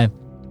Walsh and I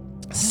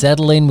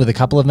settle in with a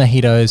couple of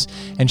mojitos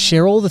and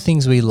share all the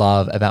things we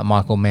love about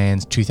Michael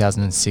Mann's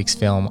 2006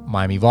 film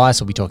Miami Vice.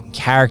 We'll be talking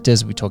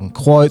characters, we'll be talking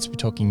quotes, we'll be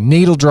talking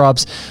needle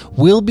drops,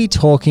 we'll be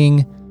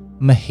talking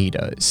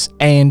mojitos.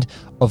 And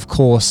of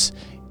course,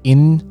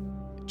 in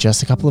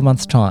just a couple of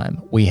months' time,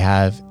 we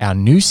have our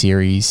new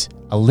series,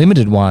 a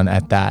limited one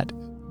at that,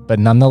 but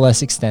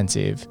nonetheless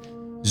extensive,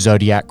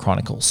 Zodiac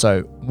Chronicles.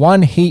 So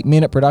One Heat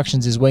Minute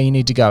Productions is where you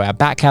need to go. Our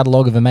back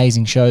catalogue of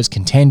amazing shows,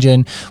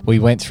 Contention, we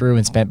went through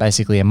and spent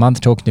basically a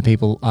month talking to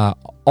people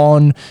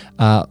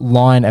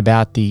online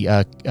about the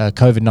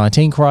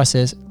COVID-19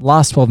 crisis.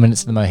 Last 12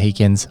 minutes of the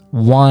Mohicans,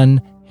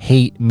 One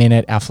Heat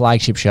Minute, our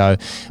flagship show.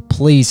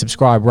 Please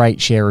subscribe,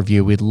 rate, share,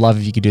 review. We'd love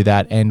if you could do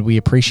that, and we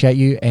appreciate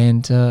you,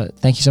 and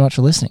thank you so much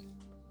for listening.